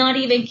 balls, not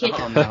even kidding.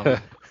 Oh, no.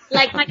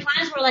 Like my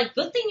clients were like,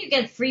 good thing you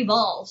get 3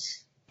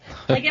 balls.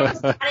 Like it was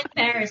that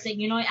embarrassing,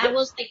 you know. I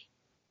was like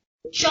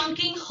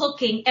chunking,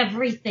 hooking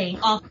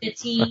everything off the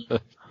tee.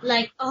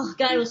 Like, oh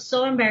God, it was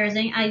so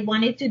embarrassing. I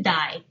wanted to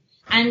die.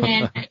 And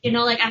then, you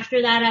know, like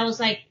after that, I was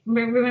like,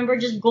 remember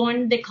just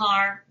going in the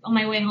car on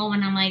my way home,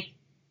 and I'm like,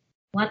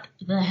 what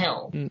the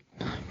hell?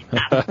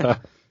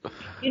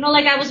 You know,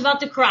 like I was about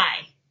to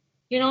cry.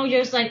 You know,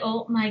 just like,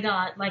 oh my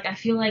God, like I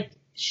feel like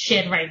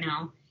shit right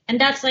now. And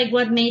that's like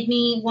what made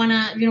me want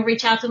to, you know,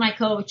 reach out to my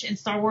coach and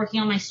start working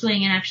on my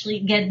swing and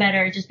actually get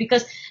better, just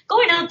because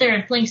going out there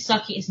and playing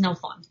sucky is no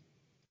fun.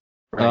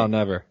 Right? Oh,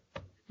 never.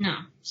 No.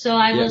 So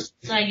I was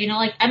like, you know,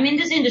 like I'm in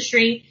this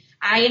industry.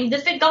 I am the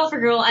fit golfer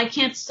girl. I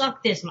can't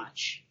suck this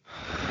much.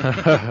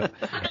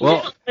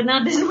 Well, but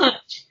not this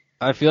much.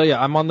 I feel you.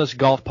 I'm on this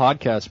golf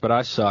podcast, but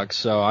I suck.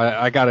 So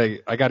I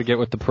gotta get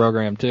with the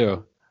program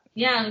too.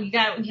 Yeah, you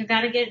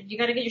gotta get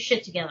your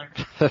shit together.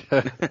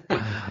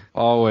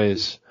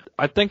 Always.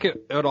 I think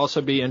it would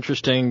also be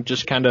interesting,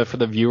 just kind of for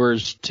the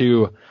viewers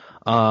to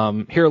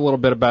hear a little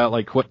bit about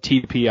like what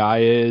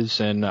TPI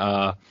is, and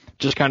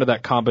just kind of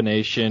that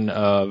combination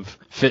of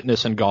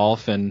fitness and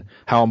golf and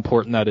how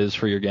important that is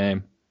for your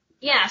game.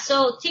 Yeah,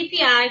 so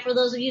TPI, for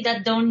those of you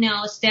that don't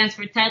know, stands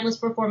for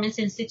Titleist Performance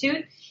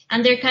Institute,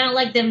 and they're kind of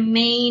like the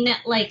main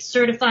like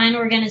certifying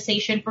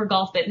organization for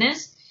golf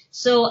fitness.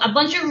 So a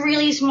bunch of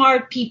really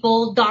smart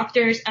people,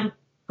 doctors and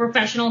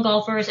professional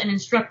golfers and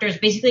instructors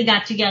basically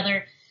got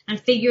together and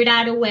figured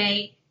out a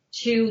way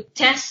to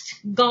test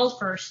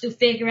golfers to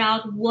figure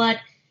out what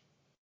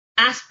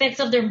aspects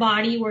of their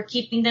body were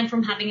keeping them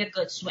from having a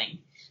good swing.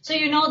 So,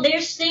 you know,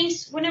 there's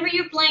things, whenever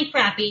you're playing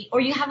crappy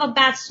or you have a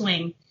bad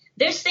swing,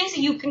 there's things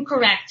that you can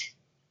correct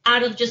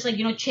out of just like,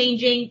 you know,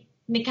 changing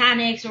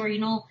mechanics or, you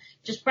know,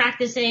 just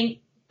practicing.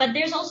 But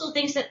there's also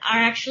things that are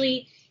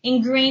actually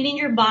ingrained in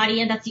your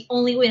body, and that's the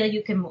only way that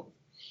you can move.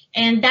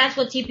 And that's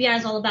what TPI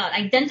is all about.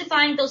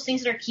 Identifying those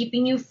things that are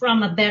keeping you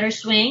from a better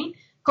swing,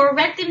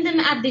 correcting them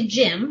at the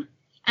gym,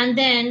 and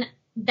then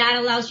that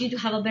allows you to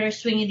have a better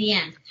swing in the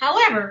end.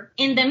 However,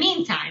 in the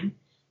meantime,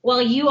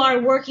 while you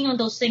are working on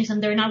those things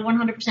and they're not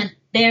 100%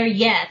 there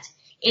yet,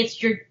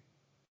 it's your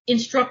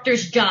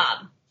instructor's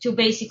job to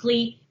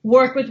basically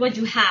work with what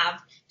you have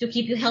to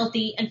keep you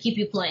healthy and keep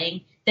you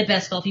playing the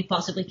best golf you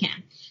possibly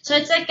can. So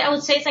it's like, I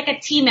would say it's like a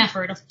team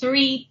effort of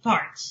 3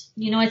 parts.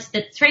 You know, it's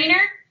the trainer,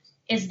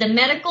 it's the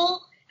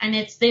medical, and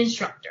it's the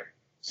instructor.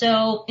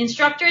 So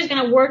instructor is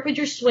going to work with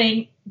your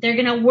swing. They're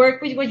going to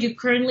work with what you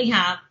currently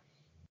have.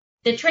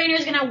 The trainer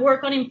is going to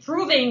work on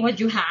improving what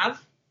you have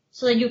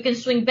so that you can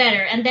swing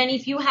better. And then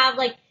if you have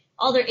like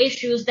other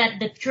issues that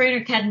the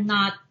trainer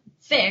cannot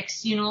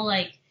fix,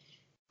 like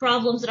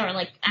problems that are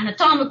like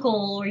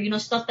anatomical or,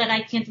 stuff that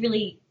I can't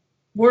really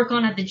work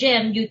on at the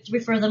gym, you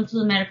refer them to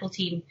the medical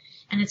team.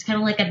 And it's kind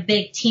of like a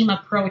big team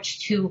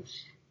approach to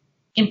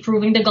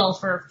improving the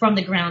golfer from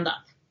the ground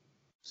up.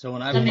 So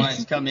when I have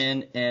clients come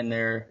in and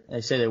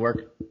they say they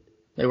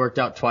worked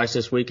out twice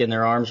this week and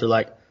their arms are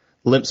like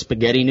limp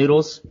spaghetti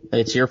noodles,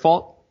 it's your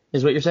fault,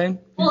 is what you're saying?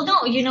 Well,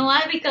 no, you know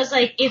why? Because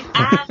like if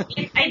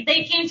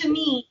they came to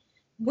me,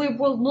 we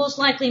will most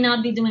likely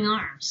not be doing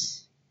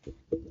arms.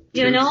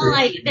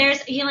 Like there's,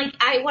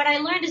 what I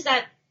learned is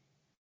that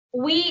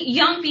we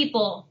young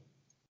people,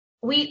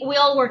 we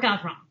all work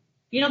out wrong.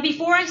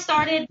 Before I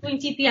started doing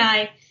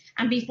TPI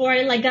and before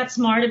I like got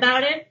smart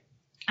about it,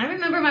 I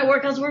remember my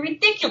workouts were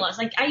ridiculous.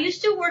 Like I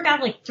used to work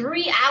out like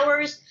 3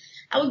 hours.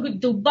 I would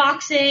do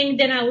boxing,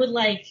 then I would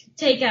like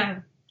take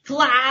a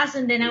class,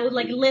 and then I would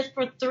like lift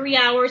for 3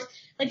 hours,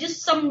 like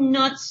just some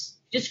nuts,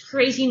 just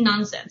crazy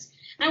nonsense.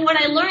 And what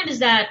I learned is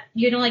that,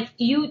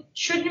 you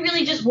shouldn't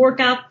really just work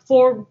out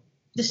for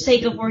the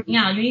sake of working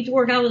out. You need to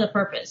work out with a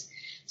purpose.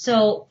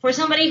 So for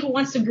somebody who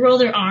wants to grow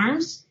their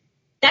arms,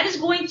 that is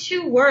going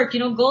to work.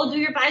 Go do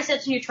your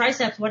biceps and your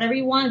triceps, whatever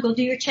you want, go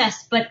do your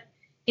chest. But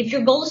if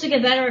your goal is to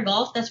get better at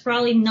golf, that's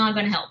probably not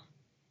going to help.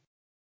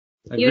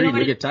 Agreed,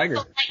 look at Tiger.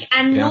 So, like,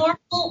 a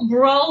normal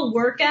bro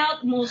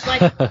workout most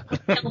likely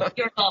will help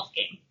your golf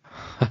game.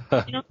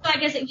 So I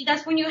guess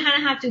that's when you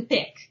kind of have to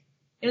pick.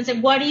 Say,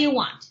 what do you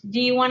want? Do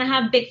you want to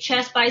have big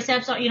chest,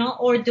 biceps, or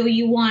do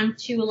you want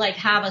to like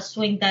have a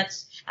swing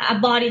that's a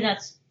body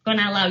that's going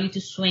to allow you to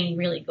swing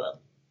really good?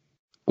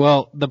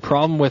 Well, the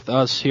problem with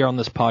us here on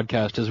this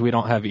podcast is we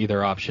don't have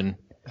either option.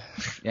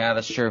 Yeah,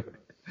 that's true.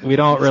 We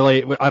don't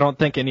really, I don't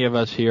think any of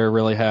us here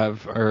really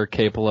are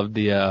capable of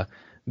the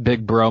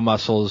big bro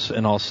muscles,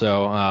 and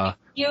also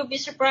you'll be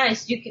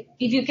surprised. If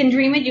you can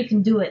dream it, you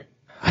can do it.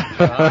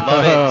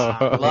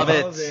 Love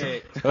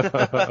it.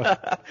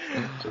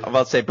 I'm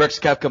about to say Brooks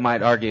Koepka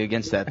might argue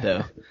against that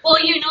though. Well,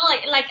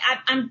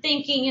 I'm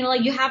thinking,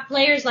 you have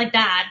players like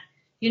that,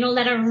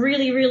 that are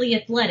really, really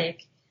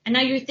athletic. And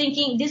now you're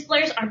thinking these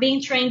players are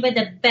being trained by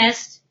the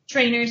best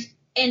trainers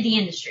in the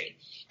industry.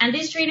 And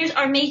these trainers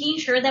are making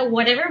sure that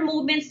whatever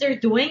movements they're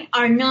doing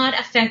are not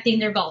affecting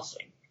their golf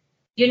swing.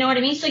 You know what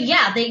I mean? So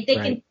yeah, they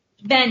can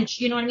bench,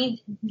 you know what I mean?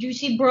 You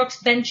see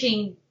Brooks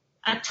benching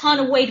a ton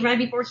of weight right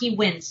before he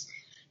wins.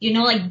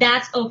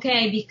 That's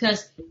okay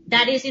because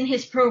that is in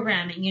his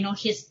programming.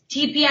 His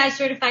TPI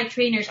certified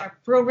trainers are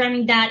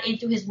programming that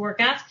into his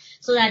workouts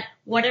so that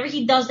whatever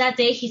he does that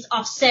day, he's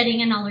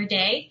offsetting another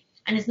day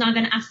and it's not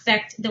going to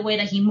affect the way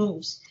that he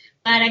moves.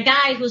 But a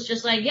guy who's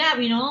just like,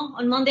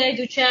 on Monday I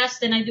do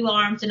chest, then I do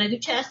arms, and I do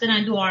chest, then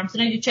I do arms,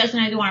 then I do chest,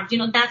 and I do arms.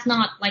 That's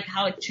not like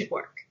how it should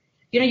work.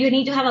 You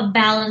need to have a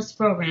balanced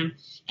program.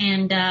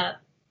 And, the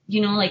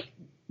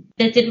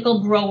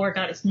typical bro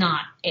workout is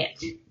not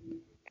it.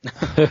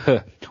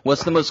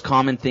 What's the most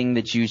common thing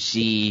that you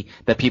see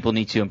that people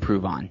need to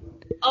improve on?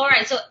 All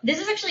right, so this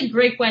is actually a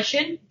great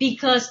question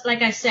because,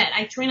 like I said,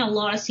 I train a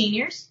lot of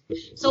seniors.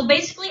 So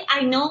basically,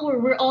 I know where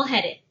we're all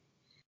headed.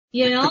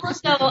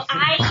 So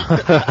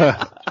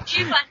I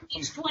you at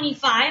age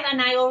 25,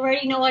 and I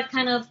already know what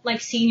kind of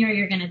like senior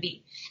you're gonna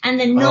be. And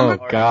the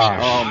number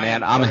oh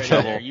man, I'm in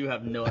trouble. You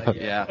have no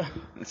idea. Yeah.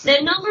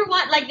 The number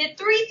one, like the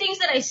three things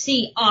that I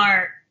see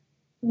are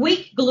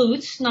weak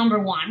glutes. Number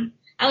one,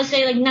 I would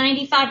say like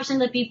 95% of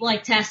the people I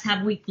test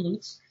have weak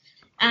glutes.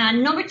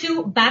 Number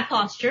two, bad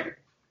posture,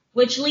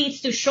 which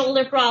leads to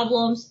shoulder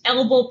problems,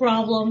 elbow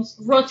problems,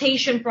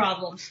 rotation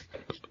problems.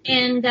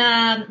 And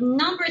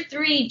number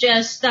three,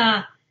 just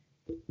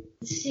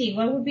let's see,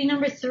 what would be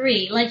number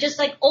three? Like just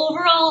like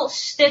overall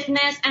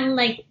stiffness and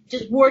like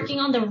just working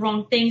on the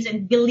wrong things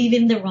and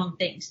believing the wrong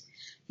things.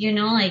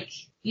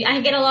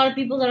 I get a lot of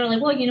people that are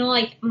like, well,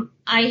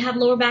 I have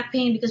lower back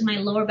pain because my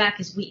lower back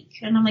is weak.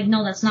 And I'm like,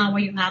 no, that's not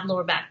where you have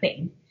lower back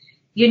pain.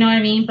 You know what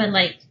I mean? But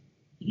like,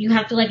 you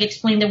have to like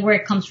explain where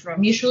it comes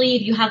from. Usually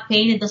if you have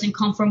pain, it doesn't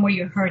come from where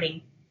you're hurting.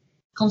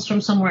 It comes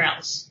from somewhere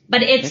else.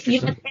 But it's,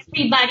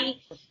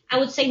 everybody, I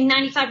would say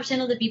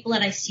 95% of the people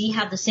that I see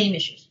have the same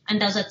issues.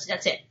 And that's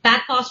it.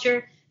 Bad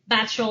posture,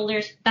 bad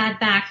shoulders, bad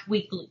back,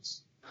 weak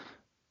glutes.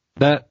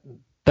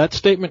 That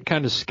statement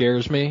kind of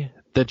scares me,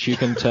 that you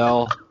can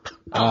tell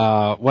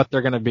what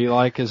they're going to be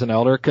like as an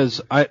elder,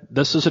 because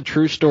this is a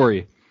true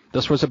story.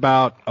 This was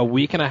about a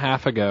week and a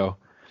half ago.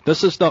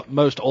 This is the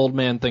most old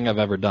man thing I've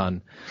ever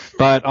done.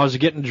 But I was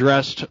getting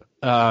dressed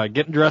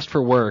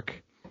for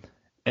work,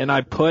 and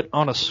I put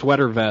on a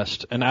sweater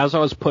vest. And as I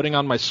was putting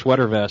on my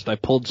sweater vest, I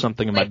pulled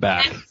something in my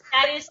back.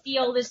 That is the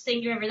oldest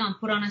thing you've ever done,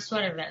 put on a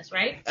sweater vest,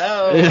 right?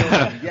 Oh,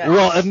 yeah. Yes.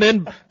 Well, and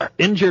then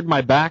injured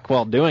my back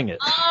while doing it.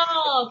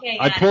 Oh, okay.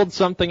 I pulled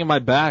something in my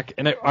back,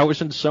 and I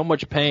was in so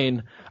much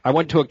pain, I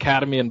went to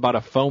Academy and bought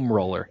a foam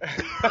roller.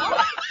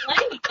 Oh,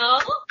 there you go.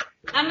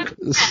 I'm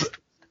impressed.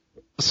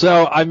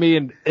 So, I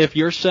mean, if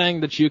you're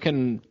saying that you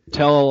can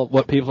tell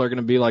what people are going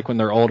to be like when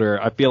they're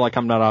older, I feel like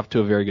I'm not off to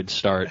a very good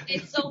start.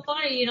 It's so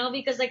funny,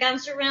 because like I'm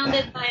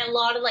surrounded by a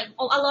lot of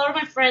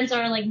my friends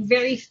are like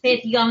very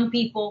fit young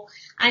people.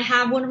 I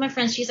have one of my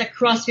friends, she's a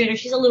CrossFitter,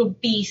 she's a little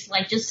beast,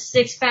 like just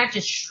six pack,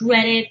 just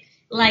shredded,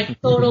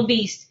 like total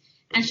beast.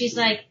 And she's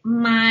like,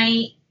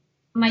 my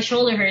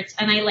shoulder hurts,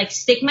 and I like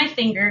stick my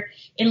finger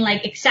in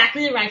like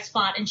exactly the right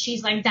spot, and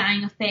she's like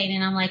dying of pain,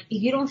 and I'm like,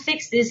 if you don't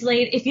fix this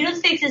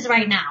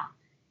right now,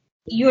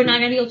 you're not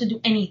gonna be able to do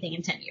anything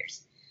in 10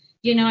 years.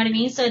 You know what I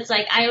mean? So it's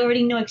like, I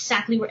already know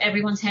exactly where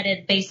everyone's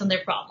headed based on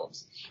their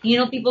problems.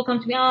 People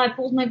come to me, I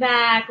pulled my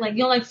back, like,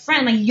 like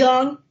friend, my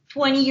young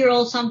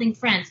 20-year-old something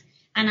friends.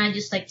 And I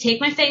just like take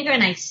my finger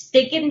and I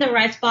stick it in the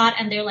right spot,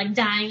 and they're like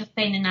dying of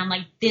pain. And I'm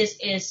like, this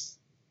is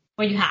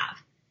what you have.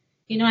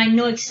 I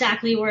know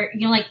exactly where,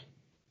 like,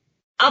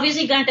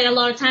 obviously granted, a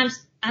lot of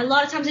times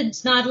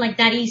it's not like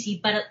that easy,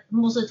 but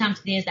most of the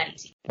times it is that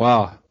easy.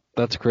 Wow,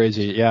 that's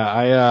crazy.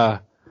 Yeah,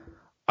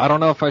 I don't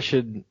know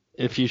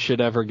if you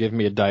should ever give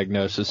me a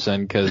diagnosis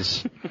then,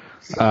 because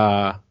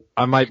I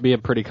might be a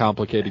pretty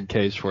complicated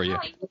case for you.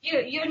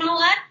 You know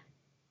what?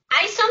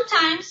 I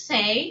sometimes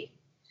say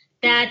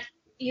that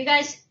you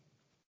guys,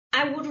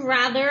 I would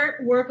rather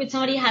work with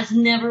somebody who has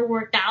never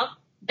worked out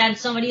than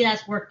somebody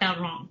that's worked out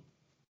wrong.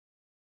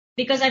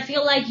 Because I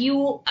feel like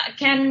you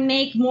can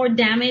make more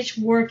damage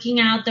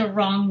working out the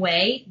wrong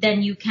way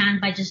than you can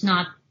by just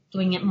not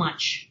doing it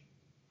much.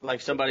 Like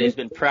somebody who's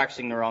been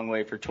practicing the wrong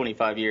way for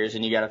 25 years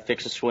and you got to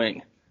fix a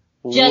swing.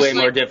 Just way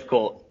more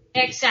difficult.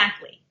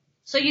 Exactly.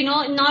 So,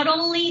 not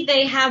only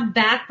they have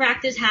bad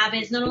practice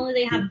habits, not only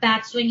they have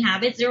bad swing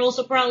habits, they're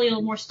also probably a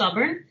little more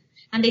stubborn,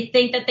 and they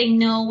think that they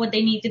know what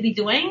they need to be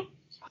doing,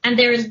 and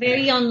they're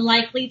very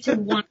unlikely to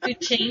want to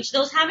change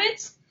those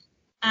habits.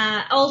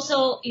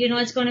 Also,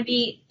 it's going to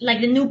be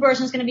like the new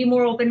person is going to be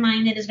more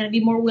open-minded, is going to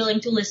be more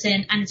willing to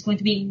listen, and it's going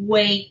to be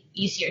way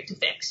easier to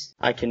fix.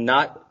 I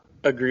cannot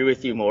agree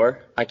with you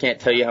more. I can't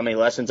tell you how many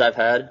lessons I've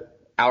had.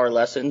 Hour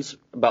lessons,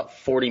 about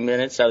 40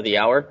 minutes out of the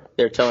hour,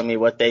 they're telling me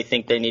what they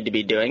think they need to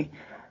be doing.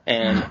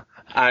 And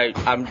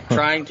I'm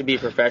trying to be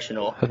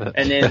professional.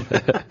 And then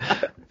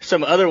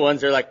some other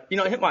ones are like,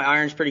 I hit my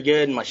irons pretty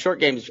good, and my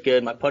short game is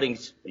good, my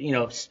putting's,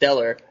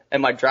 stellar.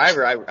 And my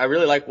driver, I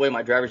really like the way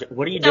my driver's,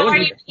 what are you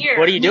doing here?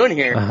 What are you doing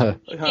here?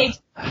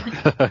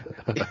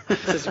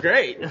 This is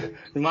great.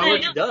 My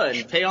work's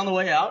done. Pay on the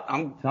way out.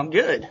 I'm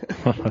good.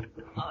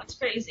 Oh, it's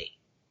crazy.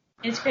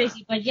 It's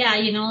crazy. But yeah,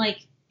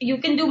 you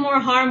can do more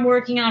harm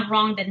working out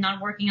wrong than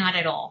not working out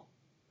at all,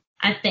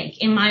 I think,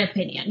 in my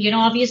opinion.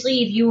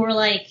 Obviously, if you were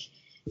like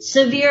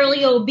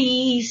severely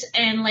obese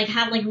and like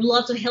have like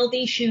lots of health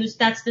issues,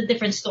 that's the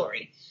different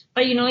story.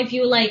 But if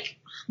you like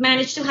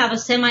manage to have a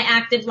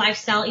semi-active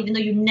lifestyle, even though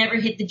you never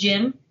hit the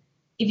gym,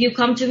 if you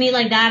come to me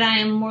like that, I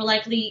am more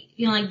likely,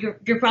 like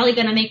you're probably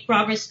going to make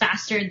progress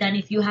faster than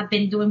if you have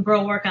been doing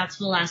bro workouts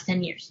for the last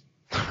 10 years.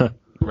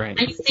 Right.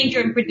 And you think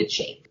you're in pretty good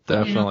shape.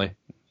 Definitely.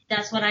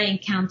 That's what I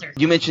encountered.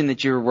 You mentioned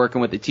that you're working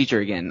with a teacher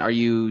again. Are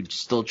you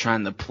still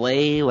trying to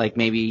play, like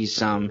maybe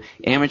some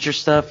amateur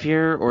stuff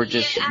here, or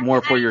just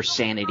more for your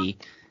sanity?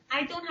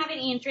 I don't have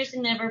any interest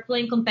in ever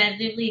playing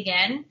competitively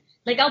again.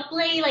 Like, I'll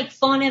play like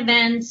fun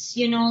events,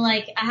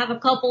 like I have a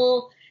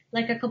couple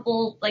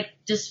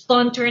just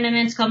fun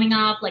tournaments coming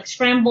up, like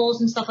scrambles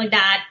and stuff like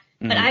that.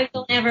 Mm-hmm. But I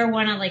don't ever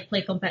want to like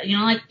play competitive.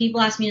 Like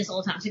people ask me this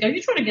all the time. It's like, are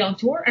you trying to get on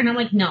tour? And I'm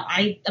like, no,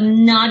 I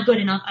am not good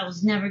enough. I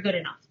was never good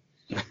enough.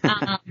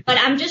 But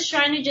I'm just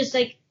trying to just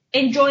like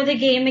enjoy the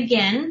game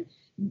again.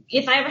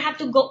 If I ever have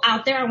to go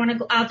out there, I want to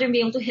go out there and be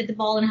able to hit the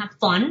ball and have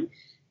fun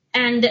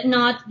and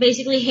not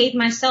basically hate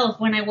myself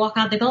when I walk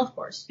out the golf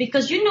course,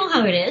 because you know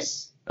how it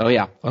is. Oh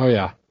yeah.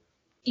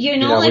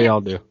 Yeah, we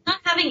all do. Not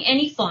having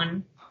any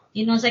fun.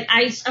 It's like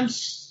I'm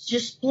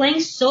just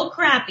playing so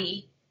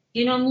crappy.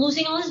 I'm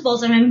losing all these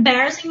balls. I'm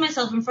embarrassing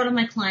myself in front of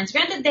my clients.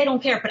 Granted, they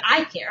don't care, but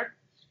I care.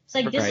 It's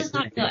like, this is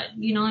not good.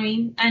 You know what I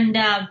mean? And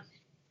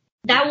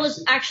that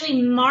was actually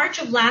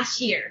March of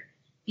last year.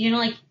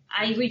 Like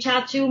I reached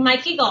out to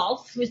Mikey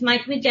Golf, who's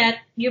Mike Midget.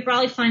 You'll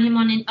probably find him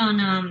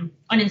on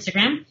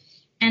Instagram.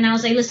 And I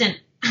was like, listen,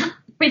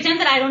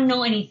 pretend that I don't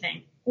know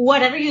anything.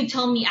 Whatever you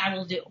tell me, I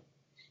will do.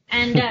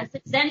 And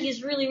since then,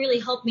 he's really, really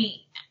helped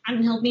me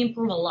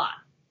improve a lot.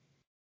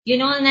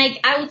 And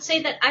like I would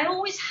say that I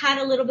always had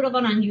a little bit of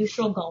an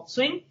unusual golf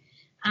swing.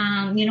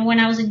 When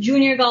I was a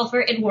junior golfer,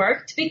 it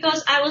worked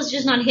because I was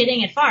just not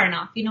hitting it far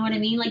enough. You know what I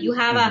mean? Like you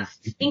have a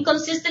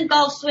inconsistent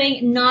golf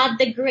swing, not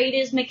the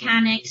greatest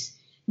mechanics,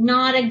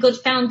 not a good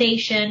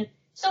foundation.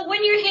 So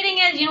when you're hitting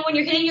it, when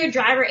you're hitting your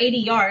driver 80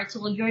 yards,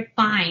 well, you're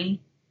fine,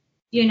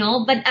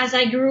 But as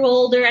I grew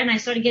older and I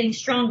started getting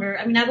stronger,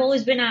 I've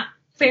always been a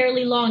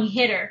fairly long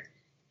hitter.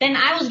 Then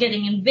I was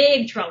getting in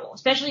big trouble,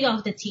 especially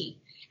off the tee.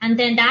 And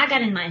then that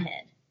got in my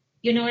head.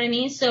 You know what I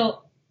mean?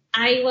 So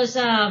I was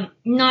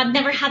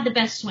never had the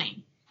best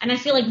swing. And I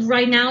feel like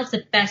right now it's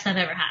the best I've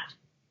ever had.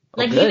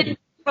 Like even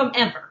from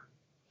ever.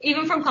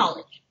 Even from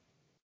college.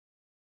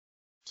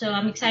 So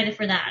I'm excited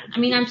for that.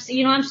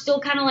 I'm still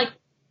kind of like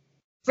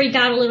freak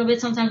out a little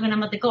bit sometimes when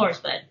I'm at the course,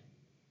 but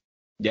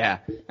Yeah,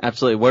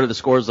 absolutely. What are the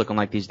scores looking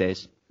like these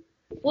days?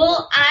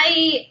 Well,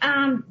 I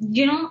don't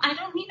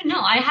even know.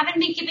 I haven't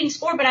been keeping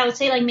score, but I would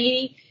say like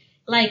maybe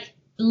like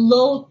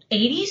low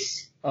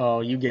 80s.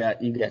 Oh, you got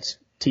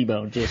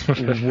T-Bone just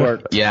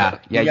worked. Yeah,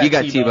 you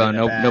got T-Bone,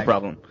 in the no bag.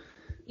 problem.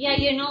 Yeah,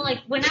 like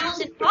when I was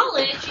in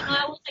college,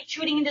 I was like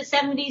shooting in the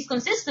 70s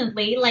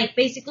consistently. Like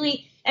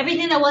basically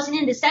everything that wasn't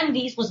in the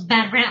 70s was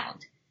bad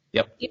round.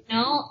 Yep.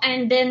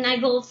 And then I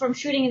go from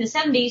shooting in the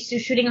 70s to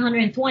shooting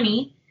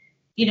 120,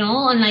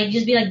 and like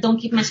just be like, don't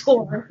keep my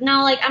score.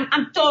 Now, like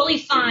I'm totally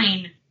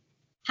fine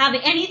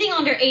having anything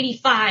under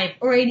 85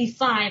 or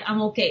 85.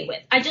 I'm okay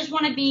with. I just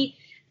want to be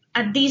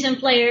a decent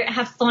player,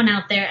 have fun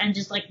out there, and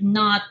just like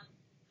not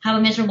have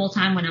a miserable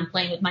time when I'm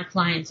playing with my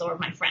clients or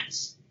my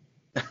friends.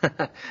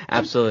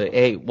 Absolutely.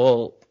 Hey,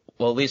 well,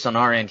 at least on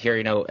our end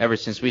here, ever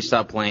since we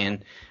stopped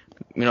playing,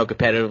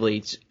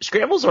 competitively,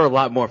 scrambles are a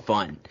lot more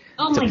fun.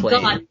 Oh to my play.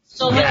 God,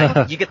 so much Yeah,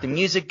 fun. you get the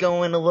music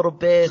going a little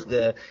bit,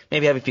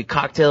 maybe have a few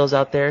cocktails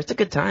out there. It's a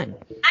good time.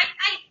 I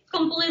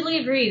completely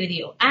agree with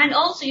you. And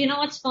also, you know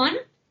what's fun?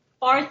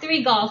 Par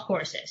 3 golf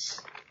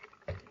courses.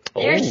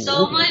 They're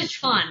so much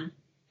fun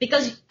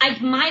because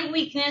my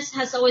weakness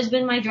has always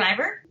been my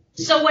driver.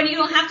 So when you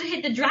don't have to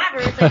hit the driver,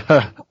 it's like,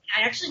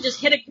 I actually just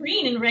hit a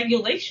green in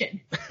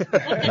regulation.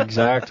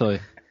 Exactly.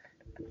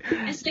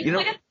 It's like,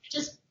 wait,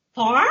 just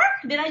par?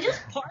 Did I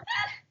just par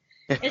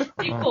that? It's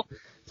pretty cool.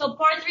 So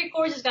par 3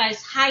 courses,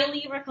 guys,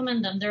 highly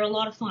recommend them. They're a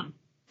lot of fun.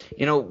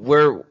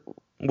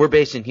 We're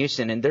based in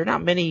Houston, and there are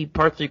not many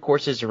par 3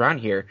 courses around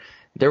here.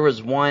 There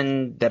was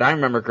one that I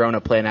remember growing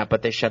up playing at,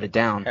 but they shut it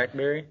down.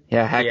 Hackberry?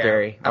 Yeah,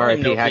 Hackberry. I don't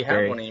even know R.I.P. if we have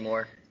Hackberry. one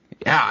anymore.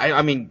 Yeah,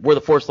 I mean, we're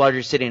the 4th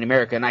largest city in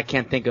America, and I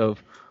can't think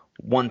of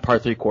one par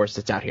 3 course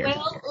that's out here.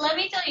 Well, let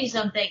me tell you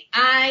something.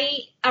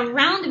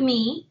 Around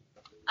me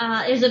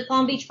is a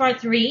Palm Beach par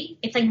 3.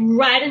 It's like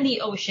right in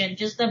the ocean,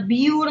 just a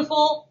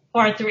beautiful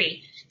par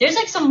 3. There's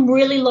like some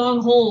really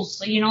long holes,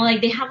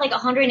 like they have like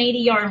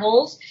 180-yard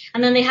holes,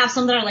 and then they have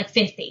some that are like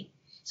 50.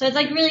 So it's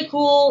like really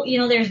cool.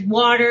 There's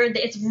water.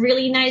 It's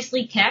really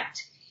nicely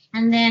kept.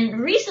 And then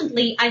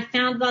recently I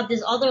found about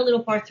this other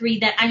little par 3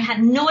 that I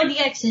had no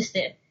idea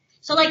existed.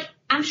 So like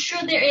I'm sure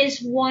there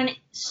is one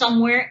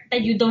somewhere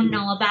that you don't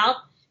know about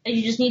that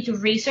you just need to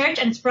research,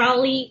 and it's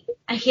probably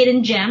a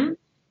hidden gem.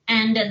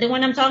 And the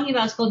one I'm talking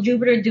about is called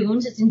Jupiter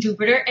Dunes. It's in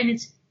Jupiter, and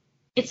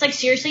it's like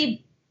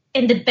seriously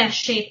in the best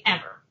shape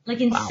ever. Like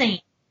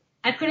insane.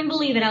 Wow. I couldn't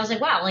believe it. I was like,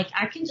 wow, like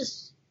I can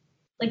just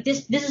like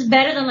this is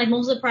better than like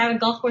most of the private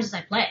golf courses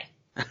I play.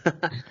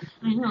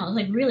 I know, it's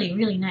like really,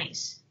 really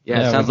nice.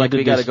 Yeah, it sounds like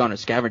we got to go on a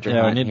scavenger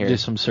hunt we need here to do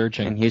some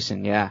searching in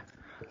Houston. Yeah.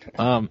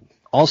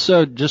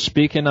 Also, just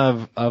speaking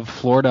of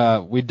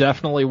Florida, we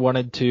definitely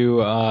wanted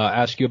to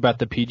ask you about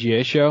the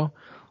PGA show.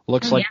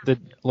 Looks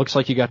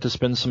like you got to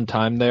spend some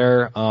time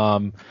there.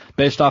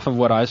 Based off of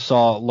what I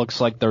saw, it looks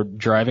like the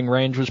driving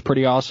range was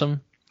pretty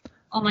awesome.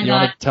 Oh my God. You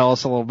want to tell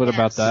us a little bit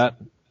about that?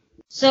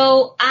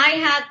 So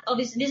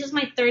obviously this is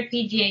my 3rd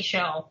PGA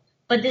show,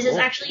 but this is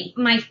actually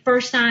my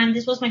first time.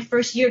 This was my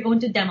first year going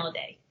to demo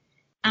day.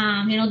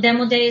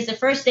 Demo day is the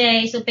first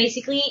day. So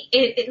basically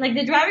like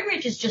the driving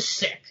range is just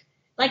sick.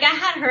 Like I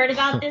had heard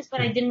about this,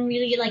 but I didn't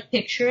really like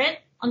picture it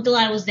until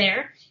I was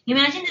there.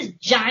 Imagine this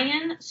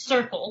giant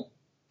circle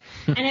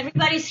and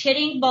everybody's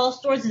hitting balls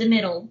towards the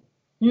middle,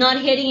 not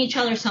hitting each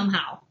other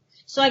somehow.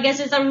 So I guess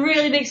it's a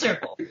really big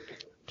circle.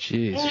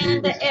 Jeez.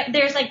 And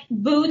there's like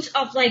booths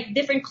of like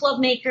different club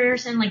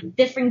makers and like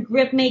different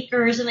grip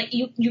makers and like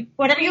you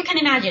whatever you can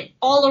imagine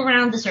all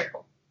around the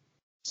circle.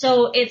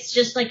 So it's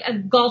just like a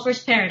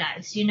golfer's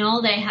paradise,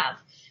 They have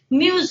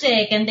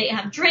music and they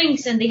have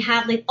drinks and they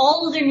have like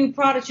all of their new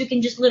products. You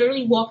can just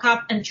literally walk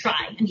up and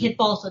try and hit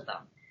balls with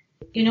them.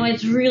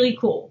 It's really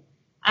cool.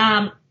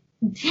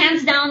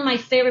 Hands down my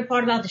favorite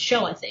part about the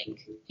show, I think.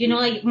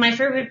 Like my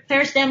favorite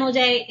first demo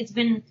day, it's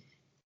been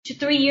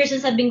 3 years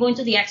since I've been going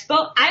to the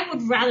expo. I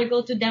would rather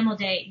go to demo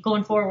day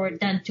going forward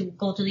than to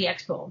go to the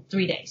expo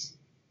 3 days.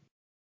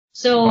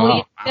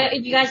 So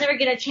if you guys ever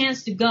get a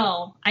chance to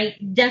go, I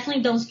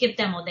definitely don't skip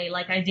demo day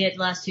like I did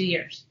last 2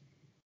 years.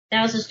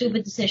 That was a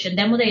stupid decision.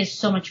 Demo day is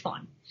so much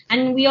fun.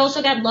 And we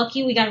also got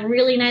lucky. We got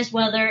really nice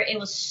weather. It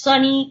was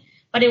sunny,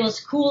 but it was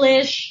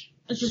coolish.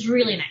 It was just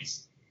really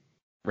nice.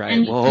 Right.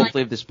 And well,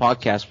 hopefully if this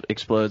podcast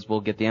explodes,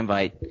 we'll get the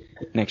invite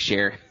next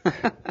year.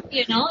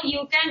 You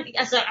can,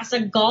 as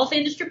a golf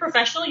industry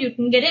professional, you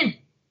can get in.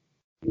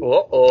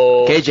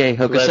 Uh-oh. KJ,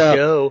 hook us up. Let's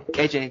go.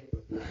 KJ.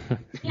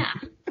 Yeah.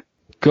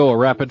 Go,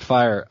 rapid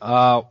fire.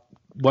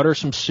 What are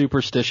some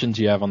superstitions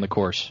you have on the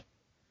course?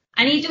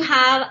 I need to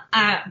have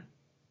a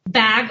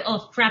bag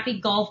of crappy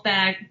golf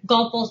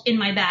balls in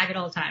my bag at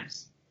all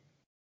times.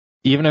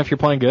 Even if you're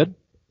playing good?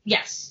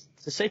 Yes.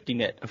 It's a safety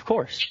net, of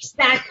course.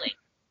 Exactly.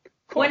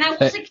 When I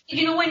was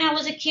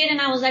a kid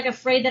and I was like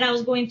afraid that I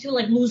was going to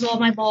like lose all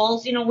my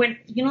balls, when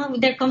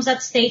there comes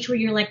that stage where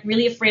you're like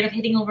really afraid of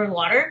hitting over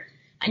water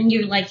and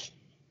you're like,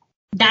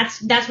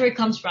 that's where it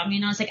comes from.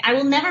 It's like I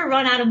will never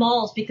run out of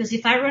balls because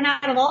if I run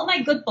out of all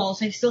my good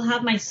balls, I still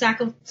have my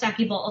sack of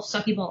sucky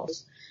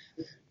balls.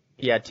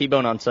 Yeah,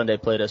 T-Bone on Sunday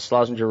played a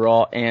Schlesinger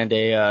Raw and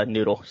a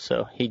noodle,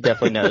 so he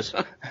definitely knows.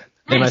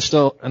 And I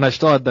still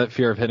had that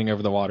fear of hitting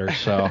over the water.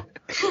 So,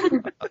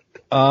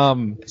 Try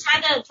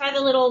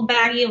the little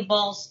baggie of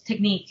balls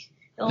technique.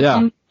 It'll Yeah.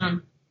 come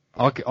down.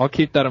 I'll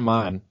keep that in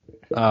mind.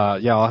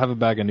 I'll have a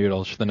bag of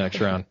noodles for the next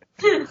round.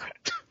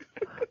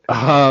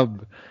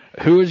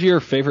 Who is your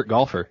favorite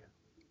golfer?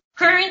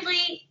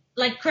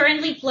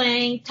 Currently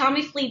playing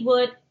Tommy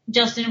Fleetwood,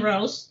 Justin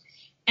Rose,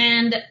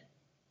 and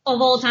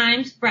of all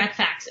times, Brad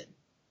Faxon.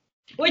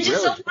 Which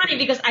is so funny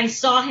because I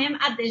saw him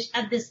at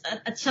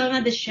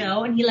this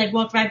show, and he like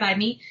walked right by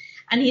me,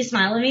 and he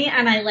smiled at me,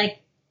 and I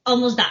like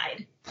almost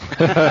died.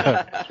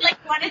 Like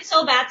wanted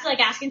so bad to like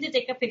ask him to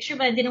take a picture,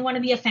 but I didn't want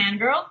to be a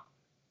fangirl.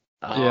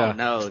 Oh, Yeah.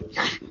 no.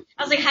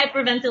 I was like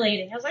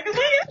hyperventilating. I was like, oh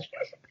my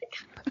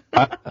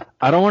gosh.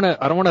 I don't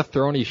want to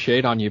throw any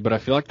shade on you, but I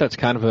feel like that's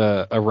kind of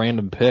a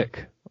random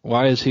pick.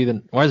 Why is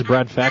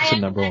Brad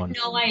Faxon number I one? have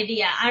no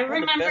idea. I One of the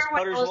remember best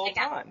when I putters was of all like,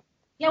 time.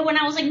 when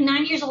I was like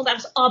 9 years old, I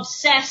was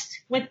obsessed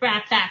with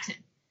Brad Faxon.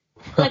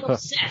 Like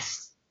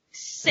obsessed.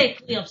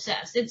 Sickly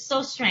obsessed. It's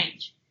so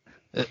strange.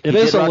 It He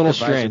is did a rock little the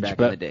visor strange, back in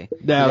but the day. He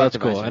yeah, rocked that's the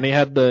cool. visor. And he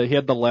had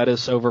the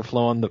lettuce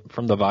overflowing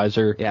from the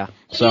visor. Yeah.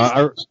 So He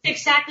I looked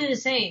exactly the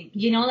same.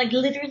 You know, like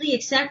literally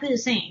exactly the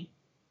same.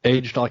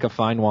 aged like a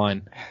fine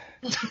wine.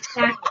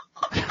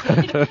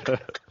 Exactly.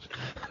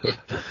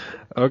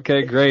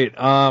 Okay, great.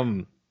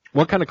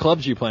 What kind of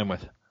clubs are you playing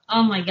with?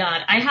 Oh my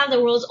god. I have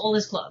the world's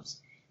oldest clubs.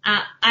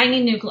 I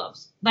need new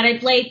clubs. But I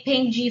play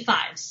pink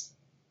G5s.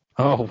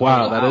 Oh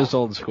wow, that is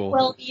old school.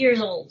 12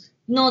 years old.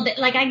 No,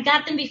 like I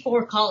got them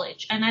before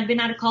college, and I've been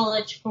out of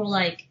college for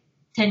like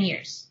 10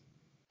 years.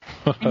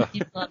 I need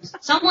new clubs.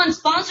 Someone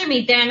sponsor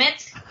me, damn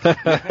it.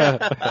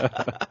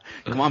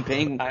 Come on,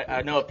 Ping.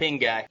 I know a ping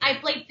guy. I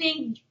play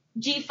pink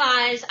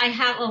G5s. I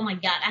have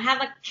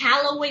a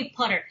Callaway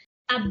putter,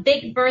 a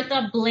Big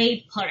Bertha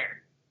blade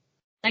putter,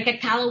 like a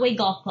Callaway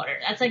golf putter.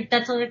 That's like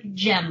a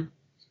gem.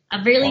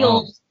 A really Wow.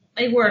 old.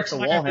 It works. It's a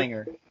wall whatever.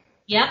 hanger.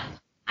 Yep.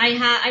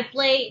 I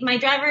play, my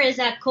driver is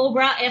a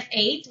Cobra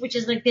F8, which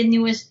is like the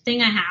newest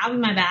thing I have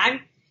in my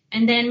bag.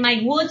 And then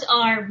my woods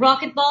are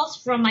rocket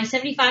balls from my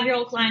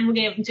 75-year-old client who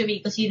gave them to me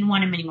because he didn't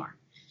want them anymore.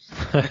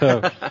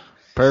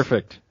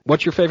 Perfect.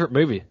 What's your favorite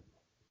movie?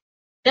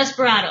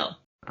 Desperado.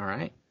 All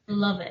right.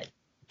 Love it.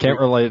 Can't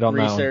relate on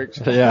Research.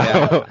 that one.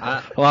 Yeah.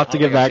 I- I'll have to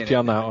I get think I've back seen to you it.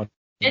 on that one.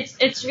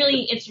 It's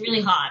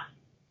really hot.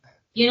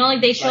 You know,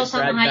 like they show Like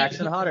Brad Salma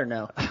Faxon Hayek. hot or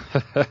no?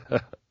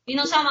 You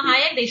know Salma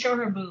Hayek? They show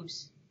her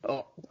boobs.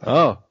 Oh,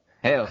 Oh.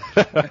 Hell.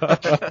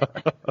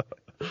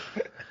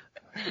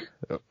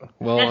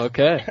 Well,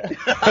 okay.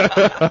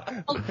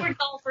 Awkward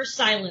golfer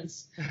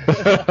silence.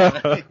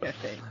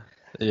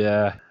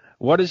 Yeah.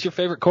 What is your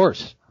favorite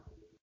course?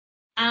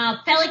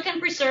 Pelican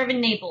Preserve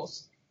in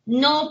Naples.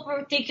 No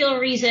particular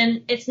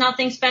reason. It's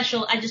nothing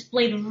special. I just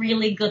played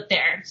really good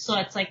there. So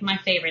it's like my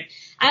favorite.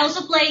 I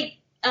also played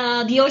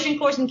the ocean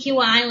course in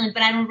Kiwa Island,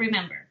 but I don't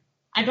remember.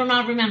 I do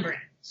not remember it.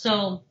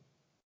 So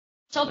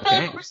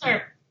Pelican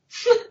Preserve.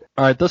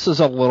 All right, this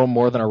is a little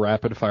more than a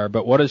rapid fire,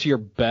 but what is your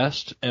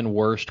best and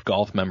worst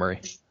golf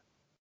memory?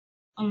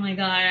 Oh my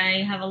god,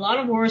 I have a lot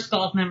of worst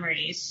golf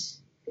memories.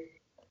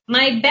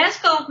 My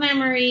best golf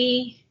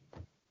memory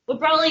would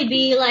probably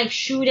be like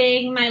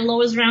shooting my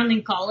lowest round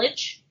in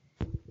college.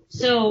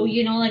 So,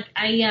 you know, like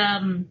I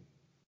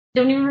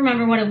don't even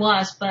remember what it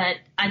was, but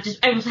I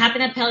was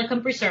happening at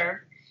Pelican Preserve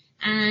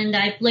and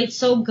I played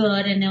so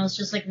good and it was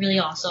just like really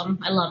awesome.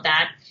 I love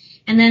that.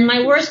 And then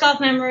my worst golf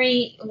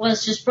memory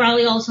was just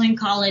probably also in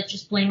college,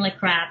 just playing like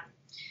crap.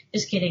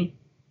 Just kidding.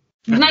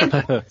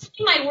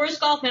 My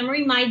worst golf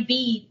memory might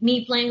be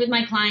me playing with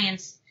my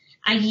clients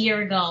a year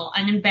ago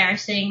and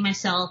embarrassing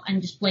myself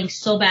and just playing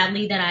so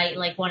badly that I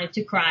like wanted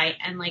to cry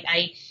and like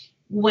I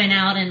went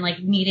out and like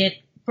needed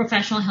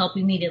professional help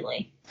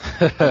immediately.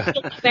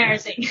 It's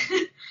embarrassing.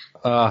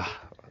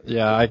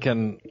 Yeah, I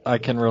can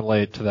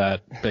relate to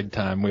that big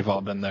time. We've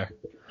all been there.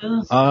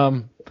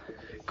 Ugh.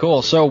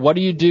 Cool. So what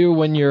do you do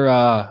when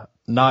you're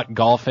not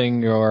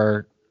golfing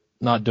or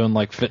not doing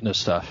like fitness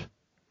stuff?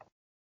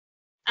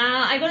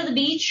 I go to the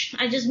beach.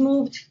 I just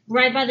moved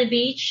right by the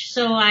beach,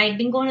 so I've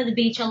been going to the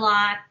beach a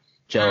lot.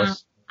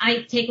 Jealous.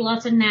 I take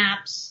lots of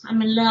naps.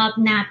 I'm a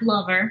nap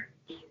lover.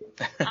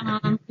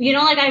 You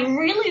know, like I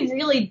really,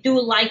 really do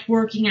like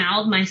working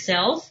out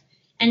myself.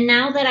 And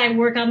now that I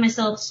work out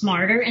myself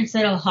smarter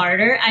instead of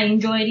harder, I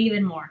enjoy it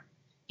even more.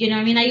 You know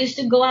what I mean? I used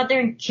to go out there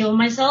and kill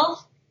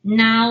myself.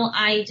 Now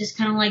I just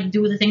kind of like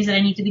do the things that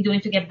I need to be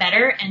doing to get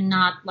better and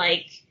not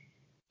like,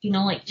 you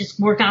know, like just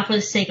work out for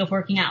the sake of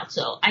working out.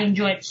 So I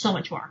enjoy it so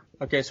much more.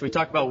 okay. So we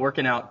talked about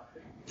working out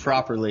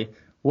properly.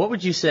 What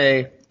would you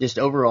say, just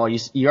overall?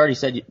 You already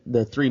said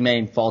the three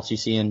main faults you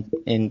see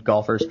in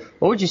golfers.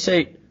 What would you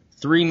say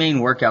 3 main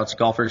workouts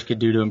golfers could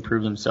do to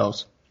improve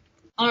themselves?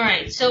 All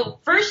right. So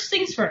first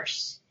things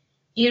first.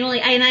 You know,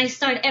 like, and I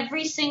start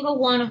every single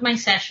one of my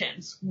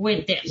sessions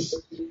with this.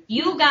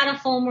 You got a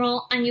foam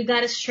roll and you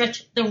got to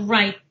stretch the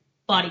right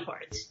body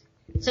parts.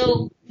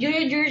 So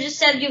you just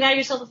said you got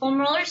yourself a foam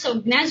roller.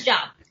 So nice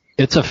job.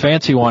 It's a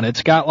fancy one.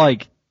 It's got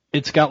like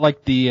It's got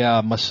like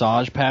the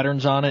massage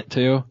patterns on it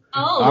too.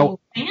 Oh,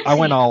 fancy. I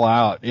went all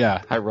out.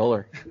 Yeah. High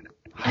roller.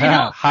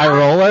 Yeah. High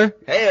roller.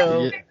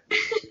 Hey. Yeah,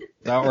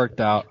 that worked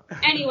out.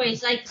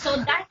 Anyways, like, so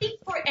I think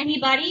for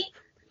anybody,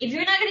 if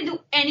you're not going to do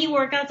any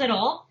workouts at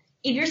all,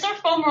 if you start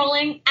foam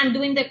rolling and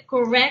doing the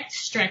correct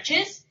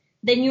stretches,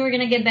 then you're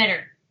going to get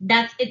better.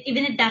 That's it,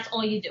 even if that's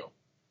all you do.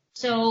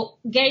 So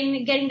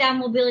getting that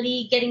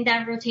mobility, getting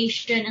that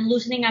rotation, and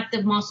loosening up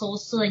the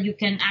muscles so that you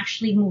can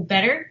actually move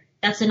better.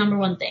 That's the number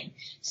one thing.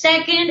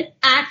 Second,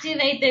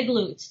 activate the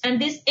glutes. And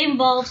this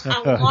involves a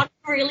lot of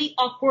really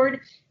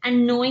awkward,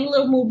 annoying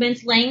little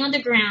movements, laying on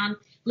the ground,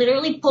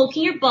 literally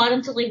poking your butt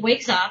until it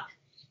wakes up,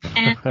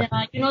 and,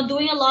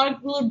 doing a lot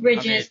of glute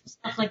bridges and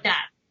stuff like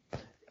that.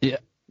 Yeah.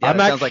 Yeah,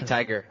 that sounds like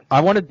Tiger.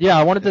 I wanted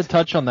to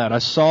touch on that. I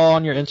saw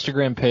on your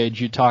Instagram page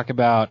you talk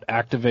about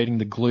activating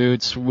the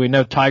glutes. We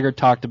know Tiger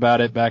talked about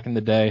it back in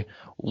the day.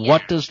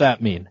 What does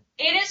that mean?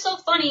 It is so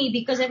funny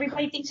because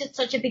everybody thinks it's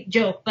such a big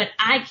joke, but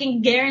I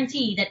can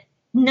guarantee that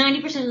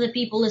 90% of the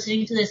people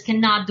listening to this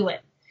cannot do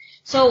it.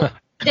 So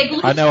the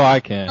glutes, I know I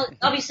can.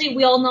 Obviously,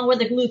 we all know where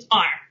the glutes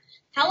are.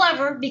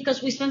 However,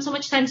 because we spend so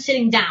much time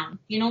sitting down,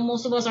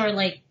 most of us are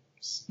like,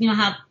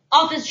 have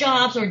office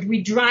jobs or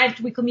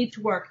we commute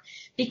to work.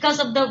 Because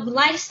of the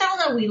lifestyle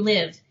that we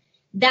live,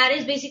 that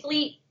is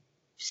basically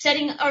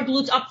setting our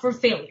glutes up for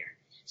failure.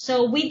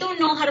 So we don't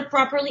know how to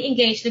properly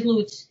engage the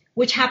glutes,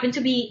 which happen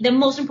to be the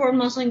most important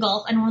muscle in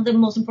golf and one of the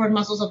most important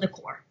muscles of the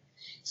core.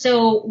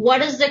 So what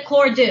does the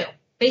core do?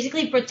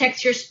 Basically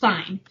protects your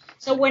spine.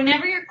 So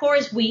whenever your core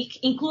is weak,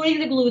 including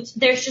the glutes,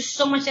 there's just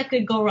so much that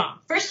could go wrong.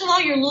 First of all,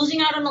 you're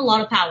losing out on a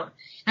lot of power.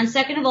 And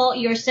second of all,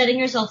 you're setting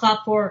yourself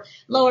up for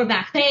lower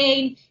back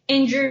pain,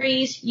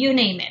 injuries, you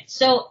name it.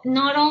 So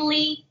not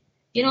only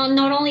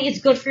it's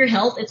good for your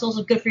health, it's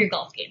also good for your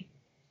golf game.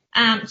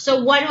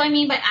 So what do I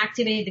mean by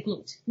activating the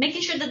glutes?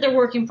 Making sure that they're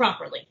working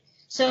properly.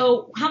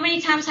 So how many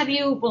times have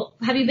you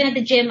been at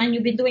the gym and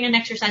you've been doing an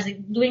exercise,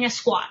 like doing a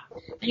squat,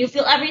 and you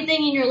feel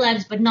everything in your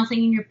legs but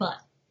nothing in your butt?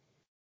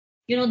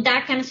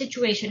 That kind of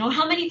situation. Or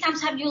how many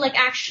times have you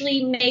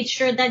actually made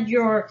sure that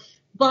your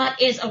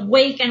butt is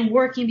awake and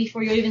working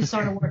before you even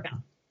start a workout?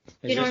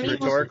 Is this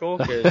rhetorical?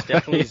 Because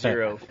definitely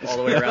 0 all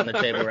the way around the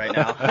table right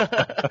now.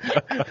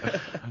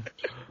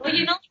 Well,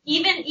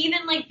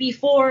 even like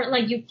before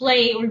you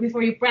play or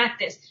before you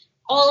practice,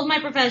 all of my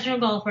professional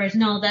golfers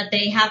know that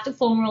they have to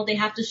foam roll, they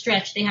have to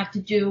stretch, they have to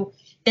do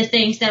the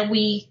things that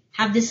we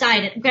have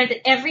decided.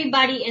 Granted,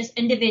 everybody is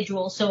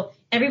individual, so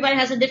everybody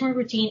has a different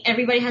routine,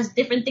 everybody has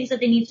different things that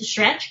they need to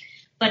stretch,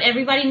 but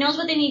everybody knows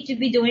what they need to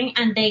be doing,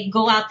 and they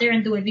go out there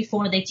and do it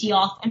before they tee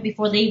off and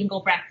before they even go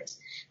practice.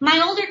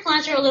 My older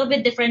clients are a little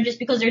bit different just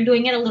because they're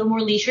doing it a little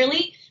more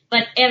leisurely,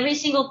 but every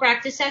single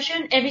practice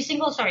session, every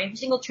single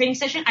training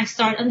session, I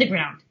start on the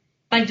ground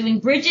by doing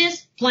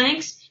bridges,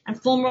 planks, and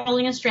foam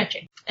rolling and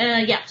stretching.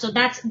 So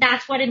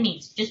that's what it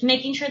means. Just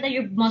making sure that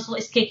your muscle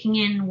is kicking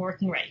in and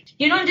working right.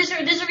 There's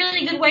a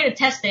really good way to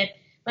test it.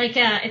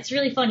 It's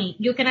really funny.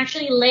 You can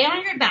actually lay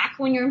on your back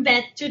when you're in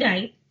bed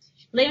tonight.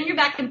 Lay on your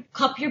back and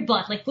cup your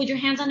butt. Put your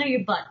hands under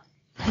your butt.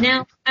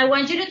 Now, I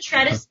want you to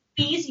try to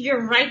squeeze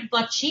your right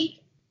butt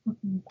cheek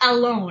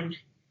alone.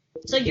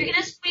 So you're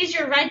going to squeeze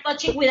your right butt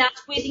cheek without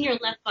squeezing your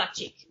left butt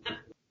cheek.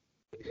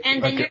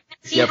 And then you're going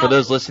to see for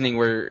those listening,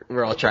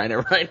 we're all trying it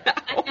right now.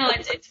 I know,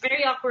 it's a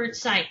very awkward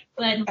sight.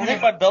 But I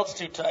think my belt's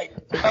too tight.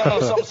 I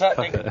don't know, something's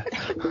happening.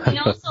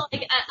 So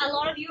a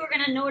lot of you are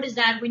going to notice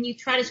that when you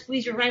try to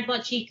squeeze your right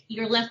butt cheek,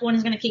 your left one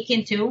is going to kick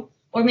in too.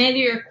 Or maybe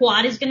your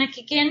quad is going to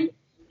kick in.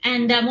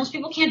 And most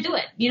people can't do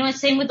it. It's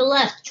same with the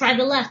left. Try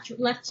the left.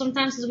 Left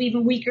sometimes is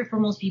even weaker for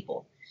most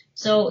people.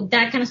 So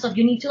that kind of stuff,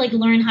 you need to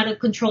learn how to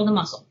control the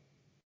muscle.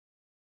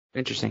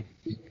 Interesting.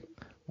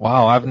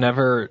 Wow, I've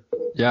never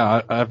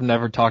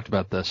talked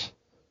about this.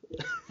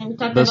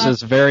 This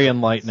is very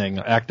enlightening,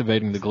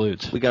 activating the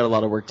glutes. We got a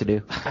lot of work to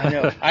do. I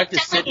know. I have to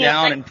sit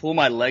down and pull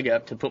my leg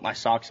up to put my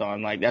socks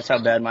on. That's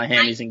how bad my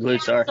hammies and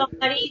glutes are.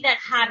 Somebody that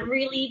had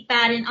really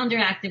bad and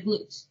underactive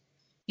glutes.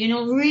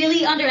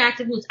 Really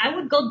underactive glutes. I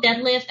would go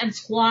deadlift and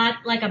squat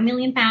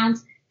 1,000,000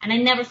 pounds, and I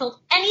never felt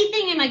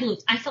anything in my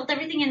glutes. I felt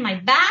everything in my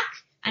back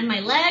and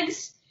my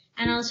legs,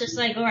 and I was just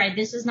all right,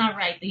 this is not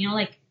right.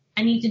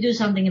 I need to do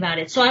something about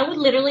it. So I would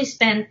literally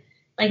spend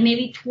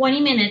maybe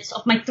 20 minutes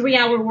of my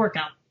 3-hour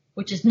workout,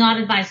 which is not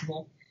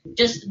advisable,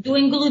 just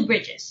doing glute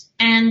bridges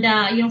and,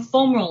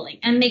 foam rolling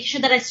and make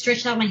sure that I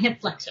stretched out my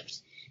hip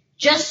flexors.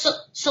 Just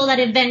so that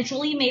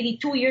eventually, maybe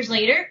 2 years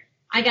later,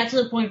 I got to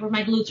the point where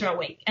my glutes are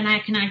awake and I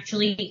can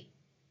actually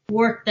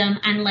work them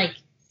and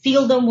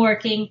feel them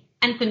working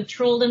and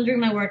control them during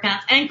my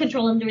workouts and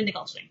control them during the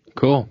golf swing.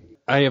 Cool.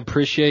 I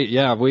appreciate,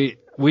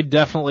 we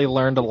definitely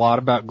learned a lot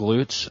about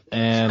glutes,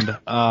 and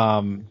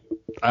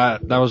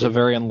that was a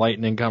very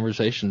enlightening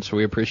conversation, so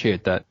we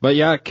appreciate that. But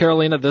yeah,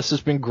 Carolina, this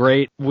has been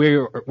great.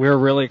 We're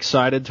really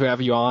excited to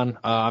have you on.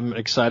 I'm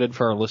excited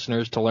for our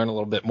listeners to learn a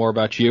little bit more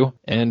about you,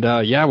 and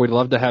we'd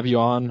love to have you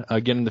on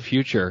again in the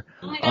future.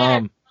 Oh my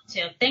God,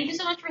 Thank you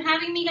so much for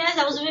having me, guys.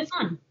 That was a bit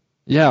fun.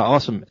 Yeah,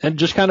 awesome. And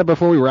just kind of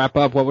before we wrap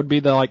up, what would be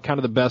the kind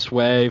of the best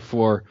way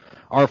for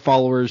our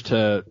followers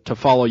to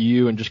follow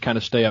you and just kind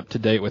of stay up to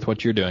date with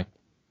what you're doing?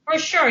 For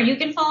sure. You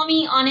can follow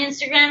me on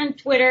Instagram and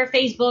Twitter,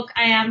 Facebook.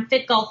 I am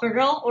Fit Golfer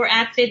Girl or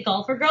at Fit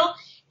Golfer Girl.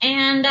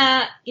 And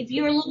if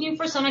you're looking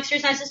for some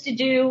exercises to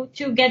do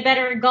to get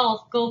better at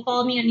golf, go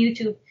follow me on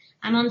YouTube.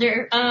 I'm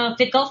under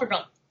Fit Golfer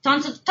Girl.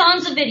 Tons of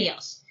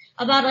videos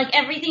about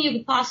everything you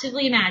could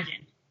possibly imagine.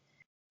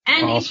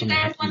 And Awesome. if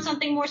you guys want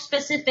something more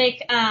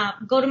specific,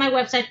 go to my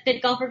website,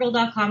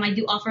 fitgolfergirl.com. I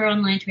do offer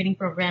online training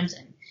programs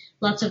and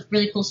lots of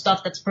really cool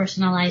stuff that's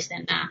personalized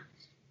and,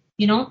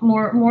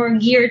 more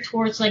geared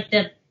towards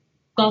the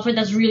golfer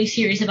that's really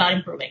serious about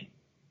improving.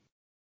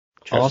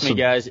 Trust Awesome.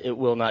 me, guys, it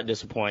will not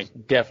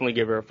disappoint. Definitely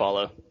give her a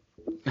follow.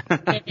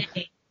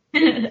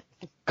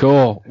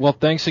 Cool. Well,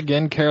 thanks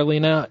again,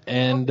 Carolina.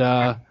 And,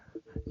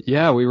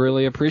 we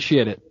really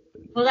appreciate it.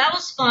 Well, that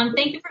was fun.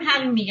 Thank you for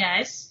having me,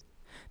 guys.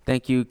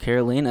 Thank you,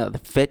 Carolina, the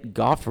Fit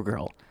Golfer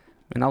Girl.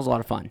 And that was a lot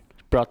of fun.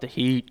 Brought the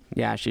heat.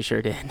 Yeah, she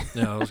sure did.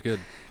 Yeah, that was good.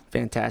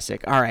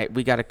 Fantastic. All right,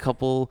 we got a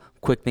couple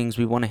quick things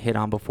we want to hit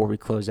on before we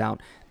close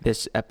out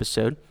this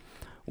episode.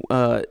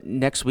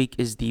 Next week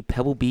is the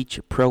Pebble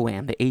Beach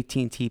Pro-Am, the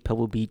AT&T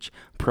Pebble Beach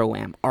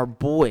Pro-Am. Our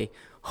boy,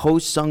 Ho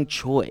Sung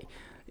Choi,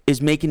 is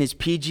making his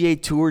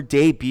PGA Tour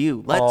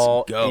debut. Let's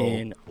all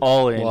go.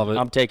 All in. Love it.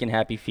 I'm taking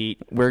happy feet.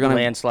 We're gonna-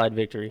 landslide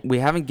victory. We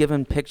haven't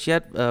given picks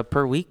yet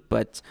per week,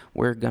 but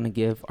we're going to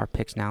give our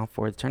picks now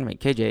for the tournament.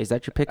 KJ, is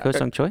that your pick, Ho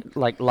Sung Choi?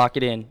 Lock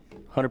it in.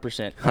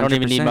 100%. I don't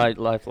even need 100%? my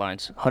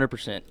lifelines.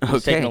 100%. He's Okay.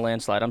 taking a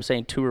landslide. I'm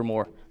saying 2 or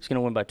more. He's going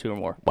to win by 2 or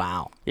more.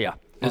 Wow. Yeah.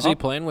 Is he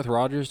playing with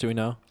Rogers? Do we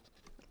know?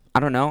 I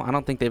don't know. I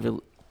don't think they've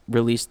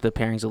released the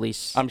pairings at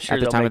least I'm sure at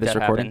the they'll time of make this that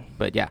recording. happen.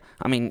 But yeah,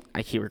 I mean,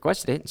 he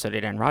requested it, and so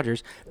did Aaron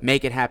Rodgers.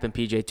 Make it happen,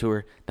 PJ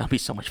Tour. That'll be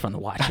so much fun to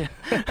watch.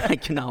 I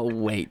cannot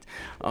wait.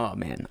 Oh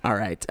man. All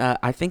right.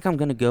 I think I'm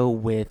gonna go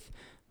with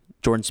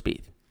Jordan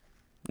Spieth.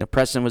 Now,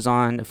 Preston was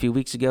on a few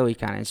weeks ago. He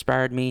kind of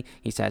inspired me.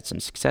 He's had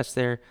some success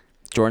there.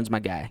 Jordan's my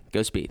guy. Go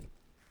Spieth.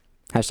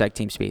 Hashtag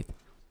Team Spieth.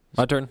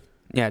 My turn.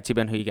 Yeah,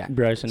 T-Ben, who you got?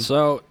 Bryson.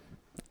 So,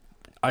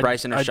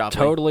 Bryson or Shopley?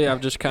 Totally.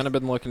 I've just kind of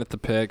been looking at the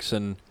picks,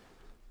 and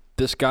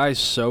this guy's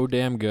so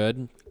damn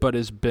good, but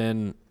has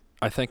been,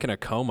 I think, in a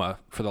coma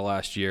for the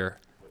last year.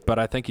 But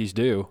I think he's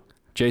due.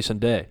 Jason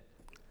Day.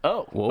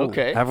 Oh, Whoa.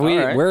 okay. Have we?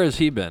 All right. Where has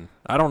he been?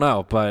 I don't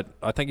know, but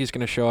I think he's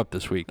going to show up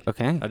this week.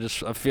 Okay.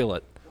 I feel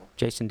it.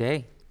 Jason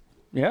Day.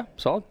 Yeah,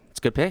 solid. It's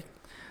a good pick.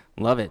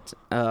 Love it.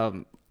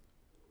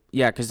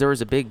 Yeah, because there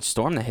was a big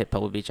storm that hit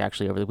Pebble Beach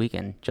actually over the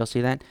weekend. Did y'all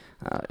see that?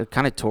 It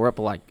kind of tore up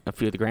a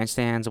few of the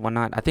grandstands and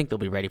whatnot. I think they'll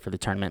be ready for the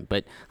tournament,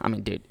 but I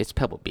mean, dude, it's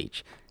Pebble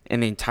Beach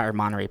and the entire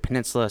Monterey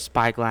Peninsula,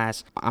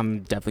 Spyglass.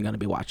 I'm definitely going to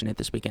be watching it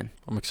this weekend.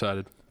 I'm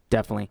excited.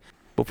 Definitely.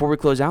 Before we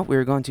close out, we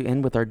are going to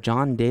end with our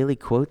John Daly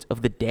quote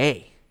of the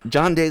day.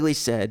 John Daly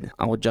said,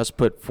 "I will just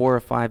put 4 or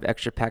 5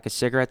 extra pack of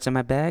cigarettes in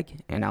my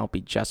bag, and I'll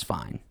be just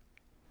fine."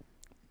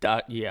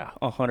 Yeah,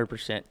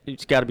 100%.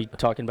 It's got to be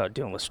talking about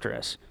dealing with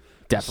stress.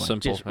 Definitely.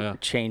 Simple. Just Yeah.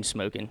 chain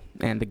smoking.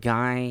 And the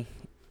guy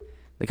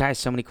has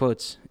so many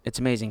quotes. It's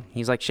amazing.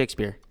 He's like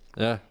Shakespeare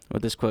Yeah.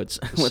 with his quotes.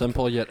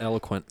 Simple yet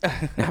eloquent.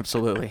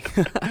 Absolutely.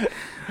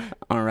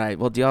 All right.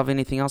 Well, do y'all have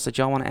anything else that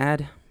y'all want to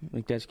add? I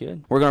think that's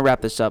good. We're going to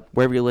wrap this up.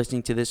 Wherever you're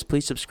listening to this,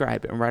 please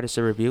subscribe and write us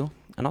a review.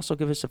 And also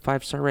give us a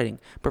 5-star rating,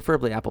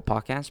 preferably Apple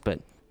Podcasts, but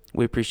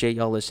we appreciate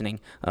y'all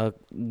listening.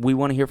 We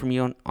want to hear from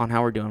you on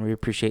how we're doing. We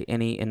appreciate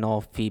any and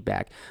all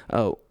feedback.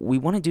 We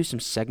want to do some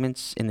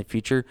segments in the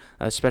future,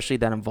 especially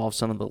that involve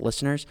some of the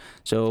listeners.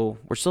 So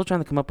we're still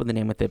trying to come up with a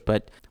name with it,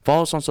 but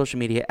follow us on social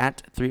media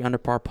at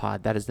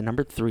 3UnderParPod. That is the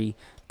number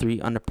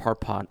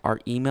 3UnderParPod.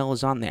 Our email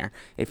is on there.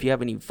 If you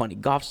have any funny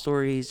golf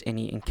stories,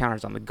 any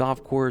encounters on the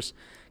golf course,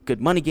 good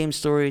money game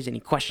stories,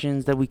 any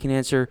questions that we can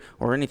answer,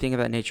 or anything of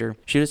that nature,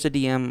 shoot us a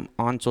DM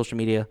on social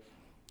media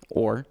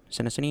or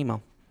send us an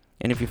email.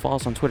 And if you follow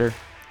us on Twitter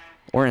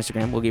or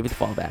Instagram, we'll give you the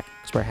follow back.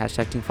 So our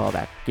hashtag Team Follow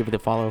Back. Give you the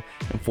follow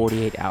in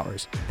 48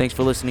 hours. Thanks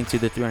for listening to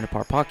the 300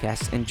 Par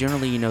podcast. And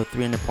generally,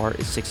 300 Par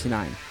is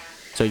 69.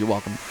 So you're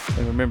welcome.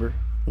 And remember,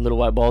 a little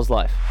white ball's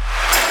life.